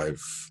HTC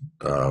Vive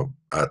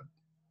at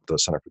the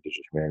Center for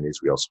Digital Humanities.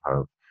 We also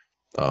have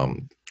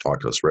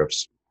Oculus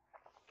Rifts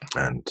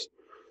and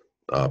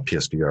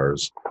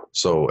PSVRs.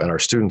 So, and our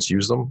students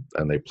use them,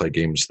 and they play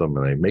games with them,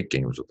 and they make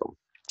games with them.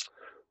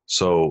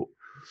 So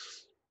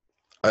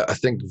I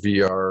think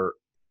VR,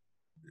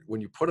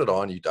 when you put it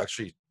on, you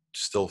actually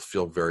still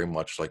feel very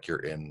much like you're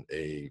in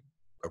a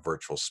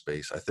virtual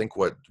space. I think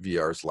what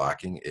VR is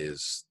lacking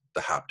is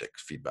the haptic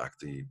feedback,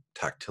 the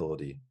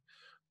tactility,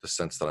 the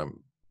sense that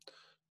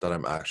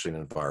I'm actually in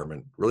an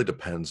environment. Really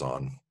depends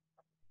on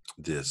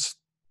this,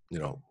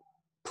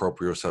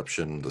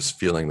 proprioception, this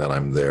feeling that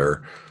I'm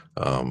there.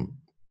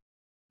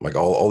 Like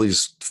all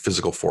these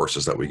physical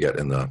forces that we get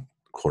in the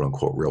quote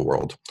unquote real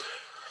world.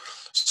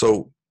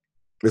 So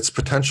its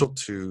potential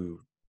to,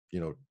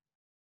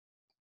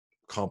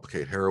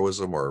 complicate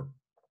heroism or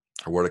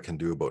what it can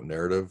do about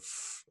narrative,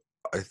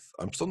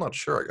 I'm still not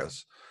sure, I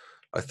guess.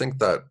 I think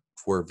that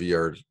where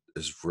VR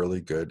is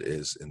really good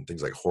is in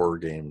things like horror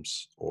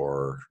games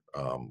or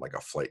like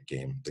a flight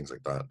game, things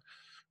like that,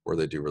 where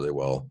they do really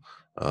well.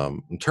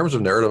 In terms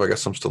of narrative, I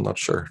guess I'm still not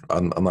sure.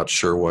 I'm not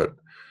sure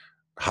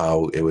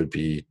how it would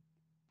be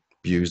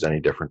used any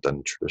different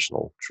than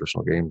traditional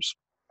games.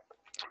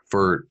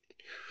 Before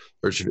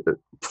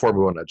we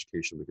move on to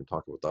education, we can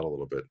talk about that a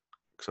little bit,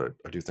 because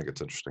I do think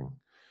it's interesting.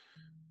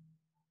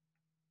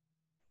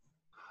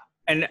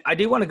 And I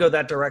do want to go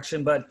that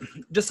direction, but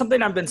just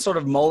something I've been sort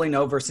of mulling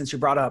over since you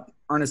brought up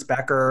Ernest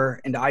Becker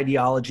and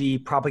ideology,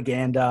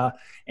 propaganda,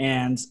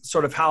 and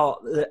sort of how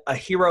a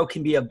hero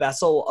can be a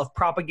vessel of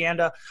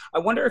propaganda. I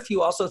wonder if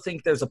you also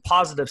think there's a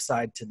positive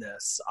side to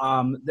this.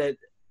 That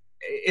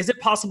is it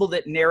possible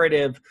that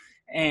narrative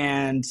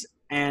and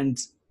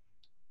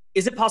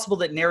is it possible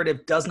that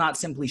narrative does not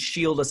simply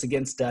shield us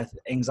against death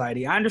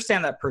anxiety? I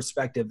understand that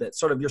perspective, that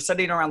sort of you're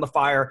sitting around the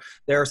fire.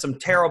 There are some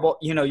terrible,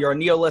 you're a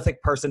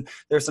Neolithic person.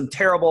 There's some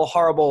terrible,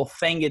 horrible,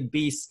 fanged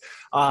beasts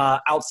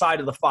outside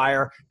of the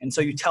fire. And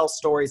so you tell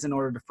stories in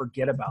order to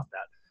forget about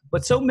that.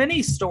 But so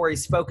many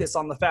stories focus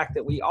on the fact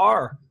that we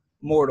are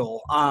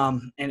mortal.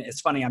 And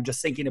it's funny, I'm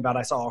just thinking about,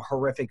 I saw a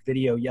horrific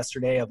video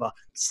yesterday of a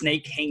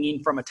snake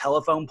hanging from a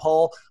telephone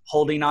pole,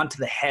 holding onto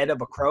the head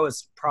of a crow.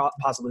 Is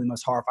possibly the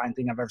most horrifying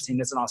thing I've ever seen.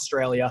 It's in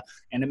Australia.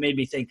 And it made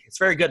me think it's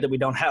very good that we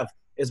don't have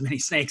as many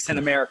snakes in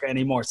America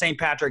anymore. St.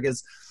 Patrick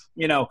is,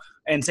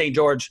 and St.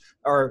 George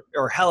are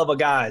hell of a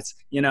guys,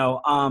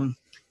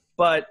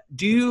 but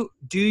do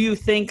you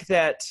think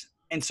that,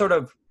 and sort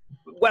of,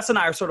 Wes and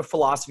I are sort of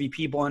philosophy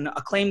people, and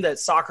a claim that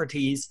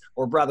Socrates,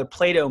 or rather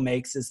Plato,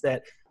 makes is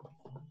that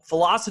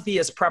philosophy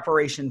is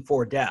preparation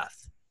for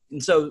death.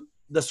 And so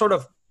the sort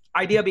of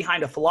idea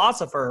behind a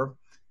philosopher,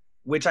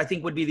 which I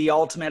think would be the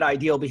ultimate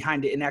ideal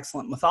behind an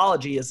excellent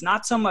mythology, is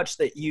not so much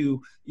that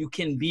you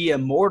can be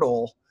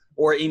immortal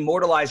or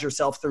immortalize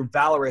yourself through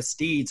valorous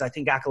deeds. I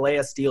think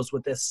Achilles deals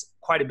with this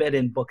quite a bit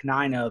in book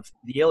 9 of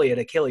the Iliad,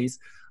 Achilles,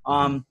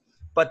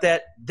 but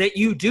that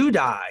you do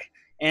die,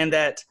 and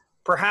that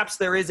perhaps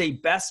there is a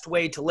best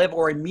way to live,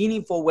 or a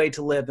meaningful way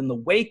to live in the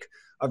wake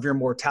of your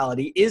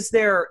mortality. Is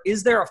there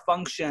a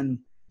function?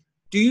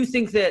 Do you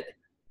think that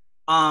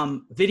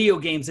video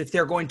games, if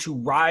they're going to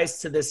rise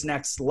to this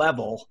next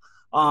level,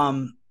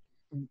 do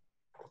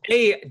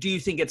you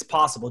think it's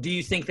possible? Do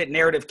you think that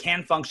narrative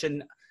can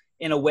function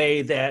in a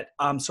way that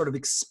sort of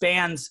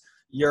expands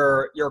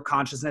your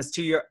consciousness,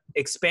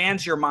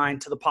 expands your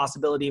mind to the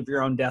possibility of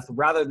your own death,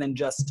 rather than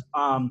just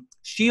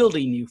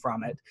shielding you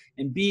from it?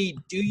 And B,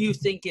 do you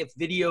think if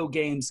video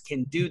games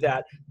can do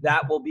that,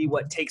 that will be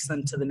what takes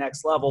them to the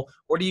next level?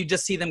 Or do you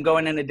just see them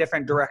going in a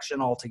different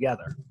direction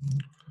altogether?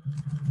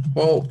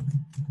 Well,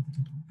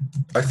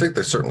 I think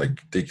they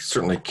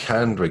certainly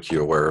can make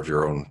you aware of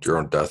your own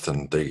death,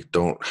 and they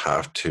don't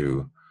have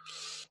to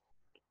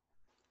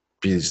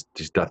be these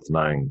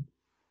death-denying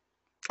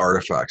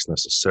artifacts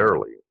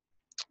necessarily.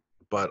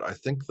 But I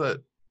think that's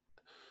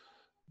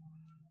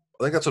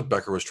what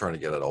Becker was trying to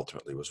get at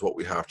ultimately, was what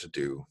we have to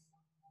do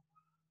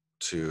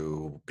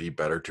to be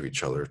better to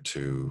each other,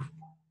 to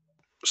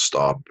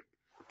stop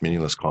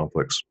meaningless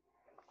conflicts,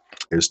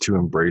 is to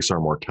embrace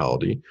our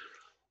mortality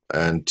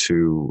and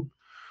to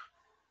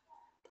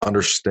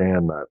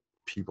understand that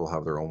people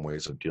have their own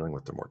ways of dealing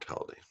with their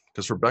mortality.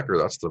 Because for Becker,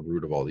 that's the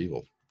root of all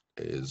evil,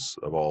 is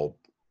of all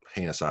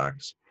heinous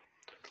acts,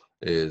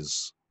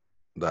 is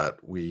that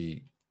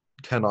we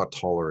cannot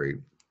tolerate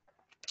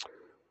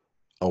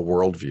a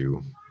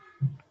worldview,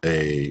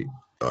 a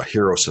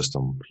hero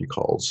system, he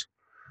calls,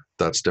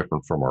 that's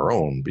different from our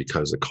own,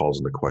 because it calls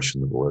into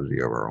question the validity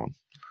of our own.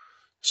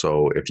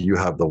 So if you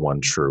have the one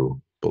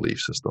true belief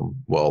system,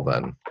 well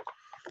then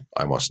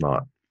I must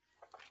not.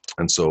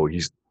 And so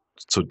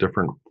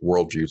different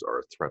worldviews are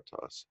a threat to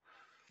us.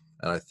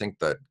 And I think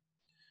that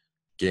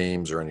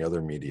games or any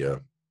other media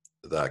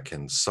that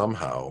can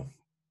somehow,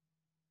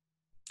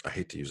 I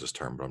hate to use this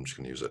term, but I'm just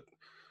going to use it,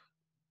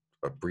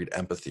 breed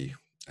empathy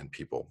in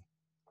people,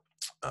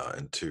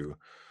 and to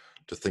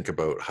think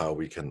about how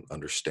we can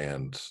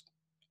understand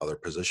other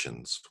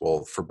positions.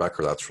 Well, for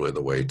Becker, that's really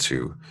the way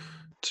to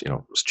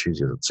as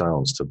cheesy as it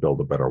sounds, to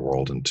build a better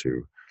world and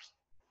to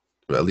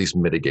at least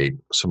mitigate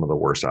some of the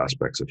worst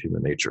aspects of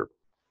human nature,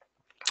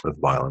 of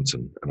violence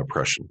and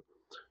oppression.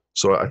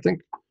 So I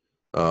think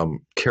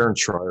Karen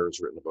Schreier has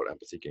written about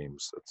empathy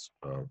games. That's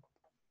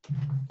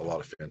a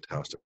lot of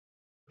fantastic.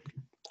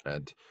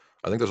 And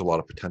I think there's a lot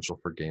of potential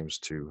for games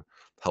to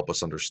help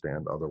us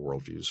understand other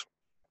worldviews.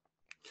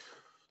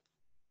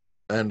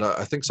 And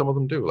I think some of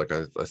them do. Like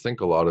I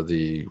think a lot of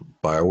the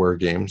BioWare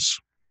games,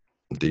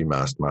 the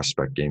Mass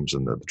Effect games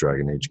and the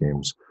Dragon Age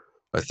games,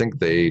 I think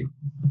they're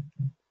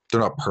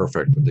not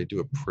perfect, but they do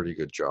a pretty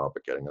good job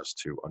at getting us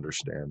to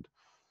understand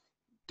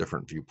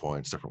different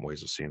viewpoints, different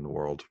ways of seeing the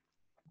world,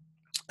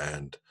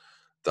 and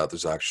that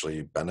there's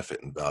actually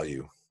benefit and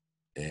value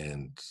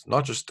and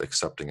not just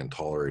accepting and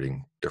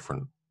tolerating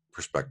different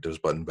perspectives,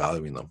 but in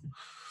valuing them.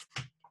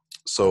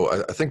 So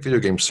I think video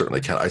games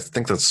certainly can. I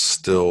think that's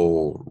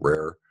still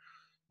rare.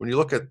 When you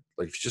look at,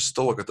 like, if you just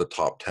still look at the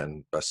top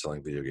 10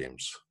 best-selling video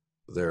games,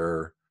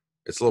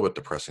 it's a little bit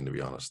depressing, to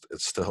be honest.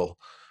 It's still,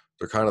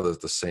 they're kind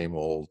of the same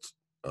old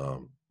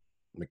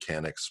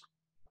mechanics,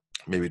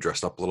 maybe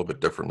dressed up a little bit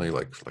differently,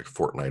 like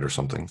Fortnite or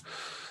something.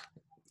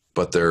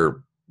 But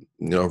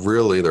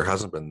really, there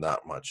hasn't been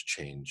that much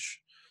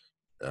change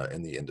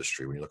in the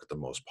industry when you look at the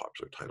most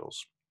popular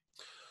titles.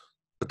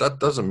 But that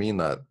doesn't mean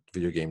that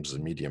video games as a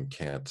medium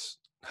can't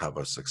have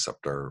us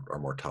accept our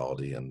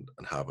mortality and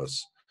have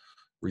us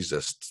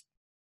resist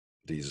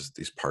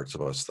these parts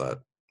of us that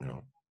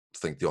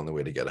think the only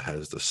way to get ahead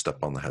is to step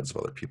on the heads of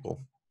other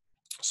people.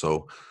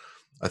 So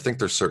I think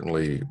there's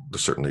certainly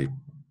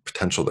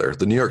potential there.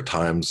 The New York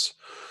Times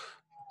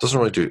doesn't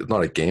really do,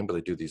 not a game, but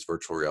they do these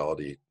virtual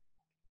reality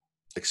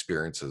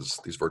experiences,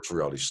 these virtual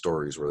reality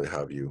stories where they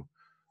have you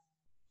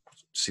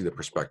see the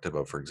perspective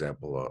of, for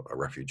example, a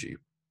refugee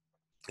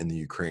in the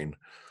Ukraine.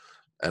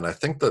 And I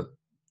think that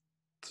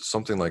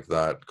something like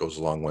that goes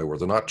a long way, where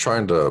they're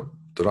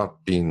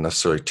not being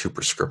necessarily too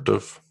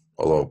prescriptive,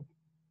 although,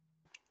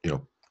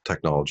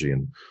 technology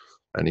and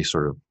any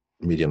sort of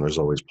medium, there's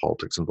always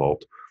politics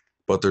involved,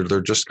 but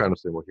they're just kind of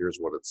saying, well, here's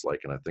what it's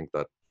like. And I think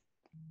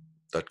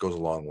that goes a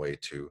long way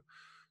to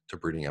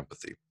breeding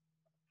empathy.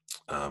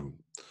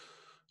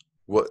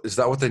 Is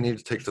that what they need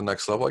to take to the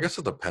next level? I guess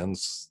it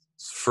depends.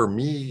 For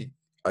me,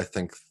 I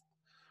think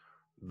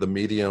the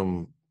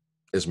medium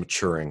is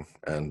maturing,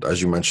 and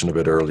as you mentioned a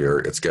bit earlier,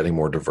 it's getting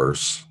more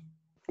diverse,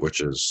 which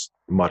is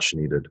much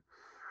needed.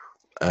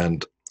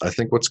 And I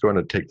think what's going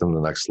to take them to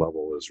the next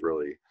level is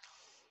really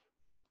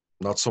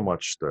not so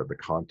much the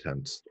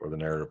content or the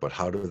narrative, but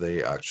how do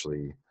they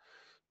actually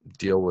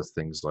deal with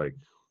things like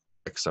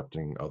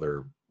accepting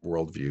other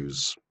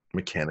worldviews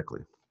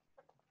mechanically,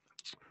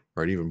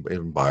 right? Even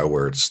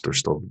BioWare, they're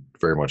still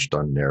very much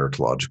done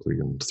narratologically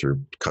and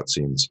through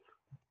cutscenes.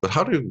 But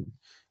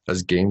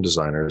as game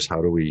designers,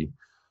 how do we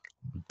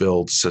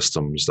build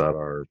systems that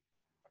are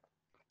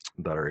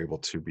able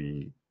to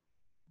be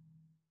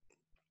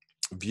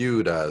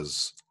viewed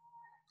as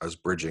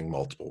bridging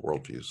multiple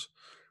worldviews?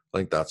 I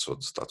think that's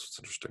what's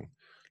interesting.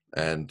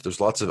 And there's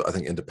lots of, I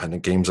think,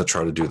 independent games that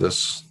try to do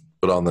this,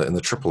 but in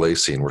the AAA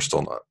scene, we're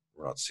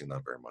not seeing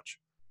that very much.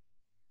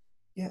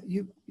 Yeah,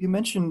 you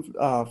mentioned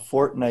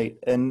Fortnite,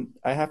 and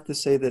I have to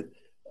say that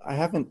I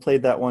haven't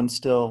played that one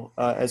still,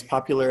 as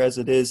popular as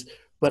it is,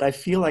 but I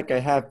feel like I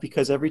have,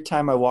 because every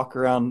time I walk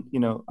around,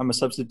 I'm a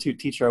substitute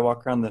teacher, I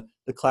walk around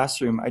the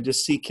classroom, I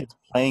just see kids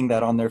playing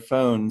that on their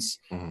phones.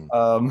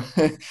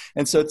 Mm-hmm.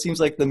 And so it seems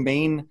like the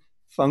main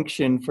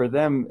function for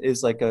them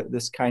is like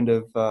this kind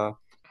of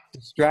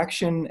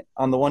distraction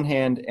on the one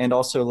hand, and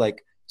also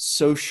like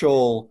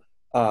social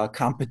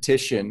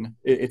competition.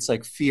 It's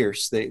like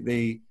fierce.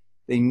 They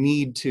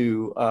need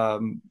to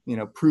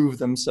prove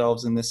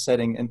themselves in this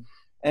setting,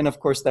 and of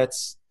course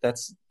that's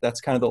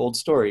kind of the old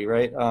story,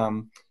 right?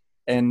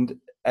 And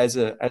as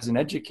an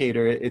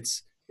educator,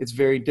 it's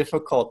very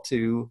difficult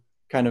to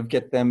kind of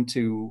get them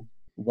to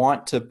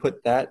want to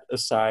put that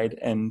aside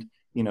and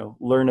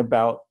learn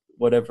about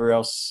whatever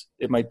else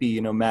it might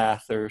be,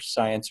 math or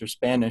science or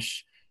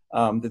Spanish,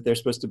 that they're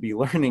supposed to be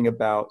learning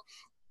about.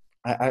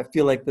 I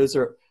feel like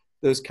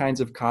those kinds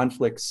of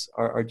conflicts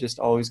are just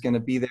always going to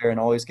be there, and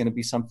always going to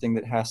be something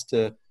that has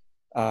to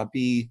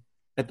be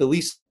at the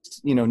least,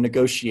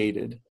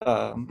 negotiated,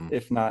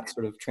 if not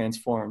sort of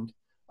transformed.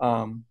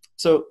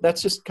 So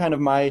that's just kind of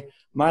my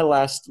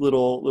last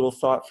little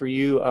thought for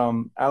you.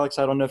 Alex,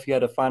 I don't know if you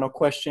had a final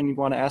question you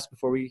want to ask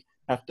before we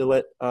have to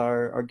let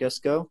our guests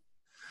go.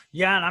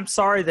 Yeah, and I'm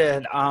sorry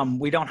that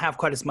we don't have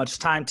quite as much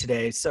time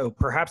today, so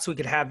perhaps we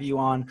could have you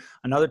on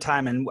another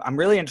time. And I'm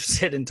really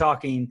interested in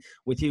talking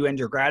with you and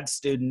your grad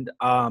student,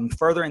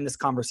 furthering this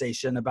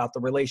conversation about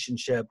the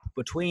relationship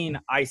between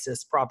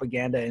ISIS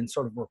propaganda and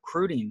sort of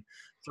recruiting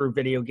through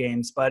video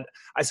games. But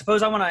I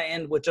suppose I want to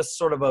end with just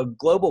sort of a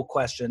global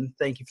question.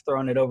 Thank you for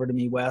throwing it over to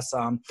me, Wes.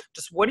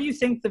 Just what do you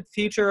think the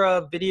future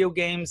of video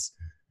games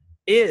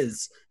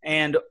is,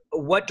 and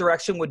what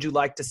direction would you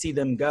like to see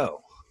them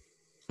go?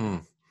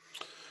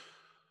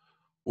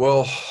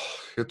 Well,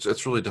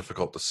 it's really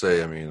difficult to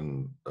say. I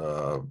mean,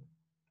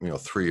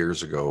 3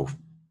 years ago,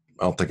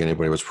 I don't think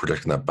anybody was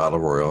predicting that battle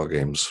royale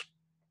games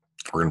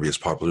were going to be as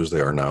popular as they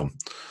are now.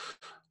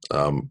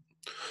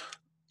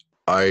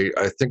 I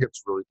think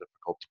it's really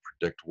difficult to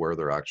predict where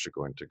they're actually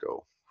going to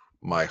go.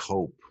 My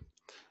hope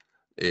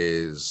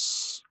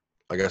is,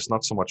 I guess,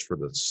 not so much for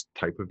this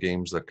type of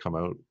games that come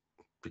out,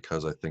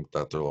 because I think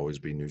that there'll always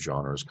be new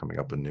genres coming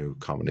up and new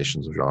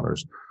combinations of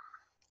genres.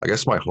 I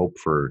guess my hope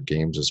for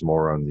games is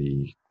more on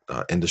the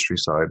industry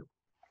side.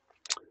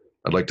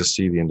 I'd like to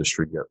see the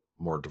industry get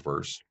more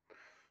diverse,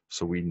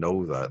 so we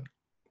know that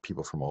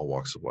people from all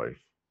walks of life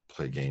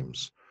play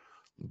games.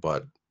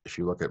 But if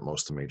you look at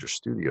most of the major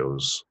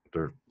studios,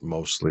 they're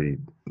mostly,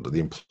 the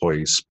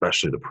employees,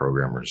 especially the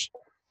programmers,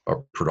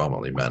 are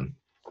predominantly men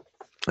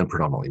and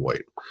predominantly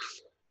white.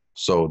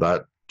 So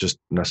that just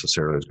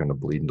necessarily is going to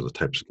bleed into the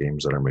types of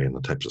games that are made and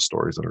the types of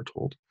stories that are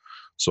told.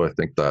 So I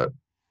think that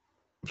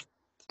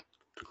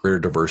greater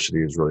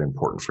diversity is really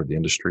important for the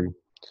industry.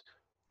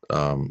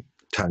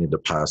 Tanya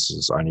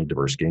DePass's I Need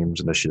Diverse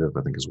Games initiative,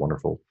 I think, is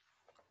wonderful.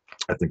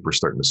 I think we're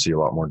starting to see a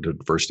lot more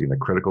diversity in the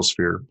critical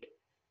sphere.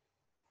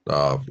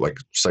 Like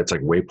sites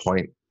like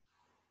Waypoint,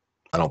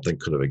 I don't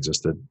think could have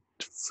existed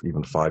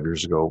even 5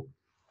 years ago.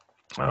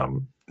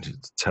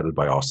 It's headed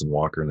by Austin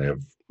Walker,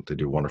 and they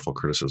do wonderful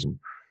criticism.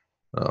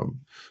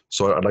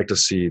 So I'd like to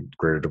see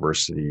greater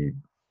diversity,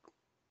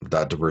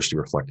 that diversity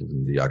reflected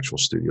in the actual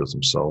studios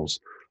themselves.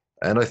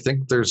 And I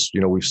think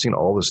we've seen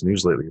all this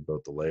news lately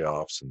about the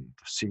layoffs and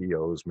the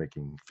CEOs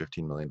making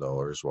 $15 million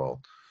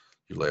while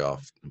you lay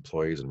off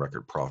employees and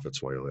record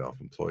profits while you lay off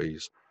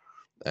employees.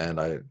 And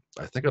I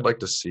think I'd like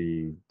to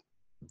see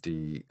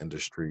the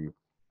industry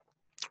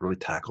really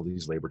tackle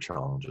these labor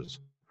challenges.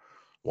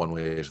 One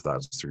way is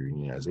that's through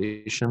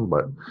unionization,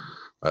 but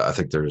I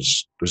think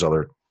there's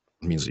other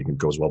means that you can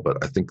go as well.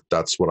 But I think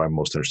that's what I'm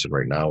most interested in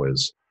right now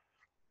is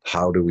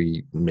how do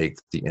we make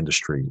the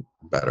industry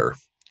better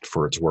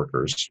for its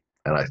workers?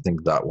 And I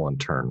think that will in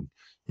turn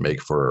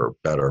make for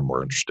better,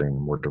 more interesting,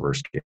 more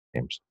diverse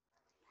games.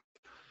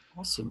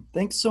 Awesome.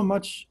 Thanks so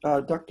much,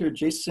 Dr.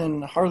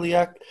 Jason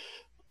Hawrylak.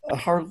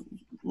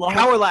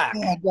 Hawrylak.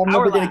 I'm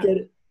never going to get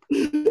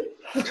it.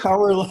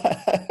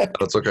 Hawrylak.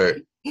 That's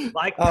okay.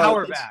 Like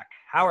Powerback.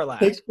 Hawrylak.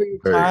 Thanks for your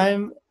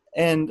time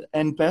and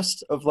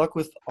best of luck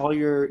with all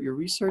your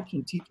research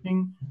and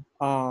teaching.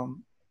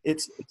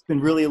 It's been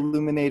really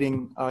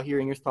illuminating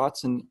hearing your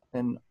thoughts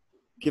and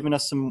giving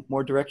us some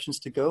more directions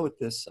to go with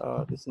this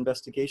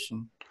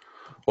investigation.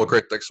 Well,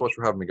 great. Thanks so much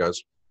for having me,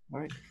 guys. All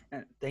right.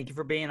 Thank you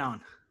for being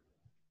on.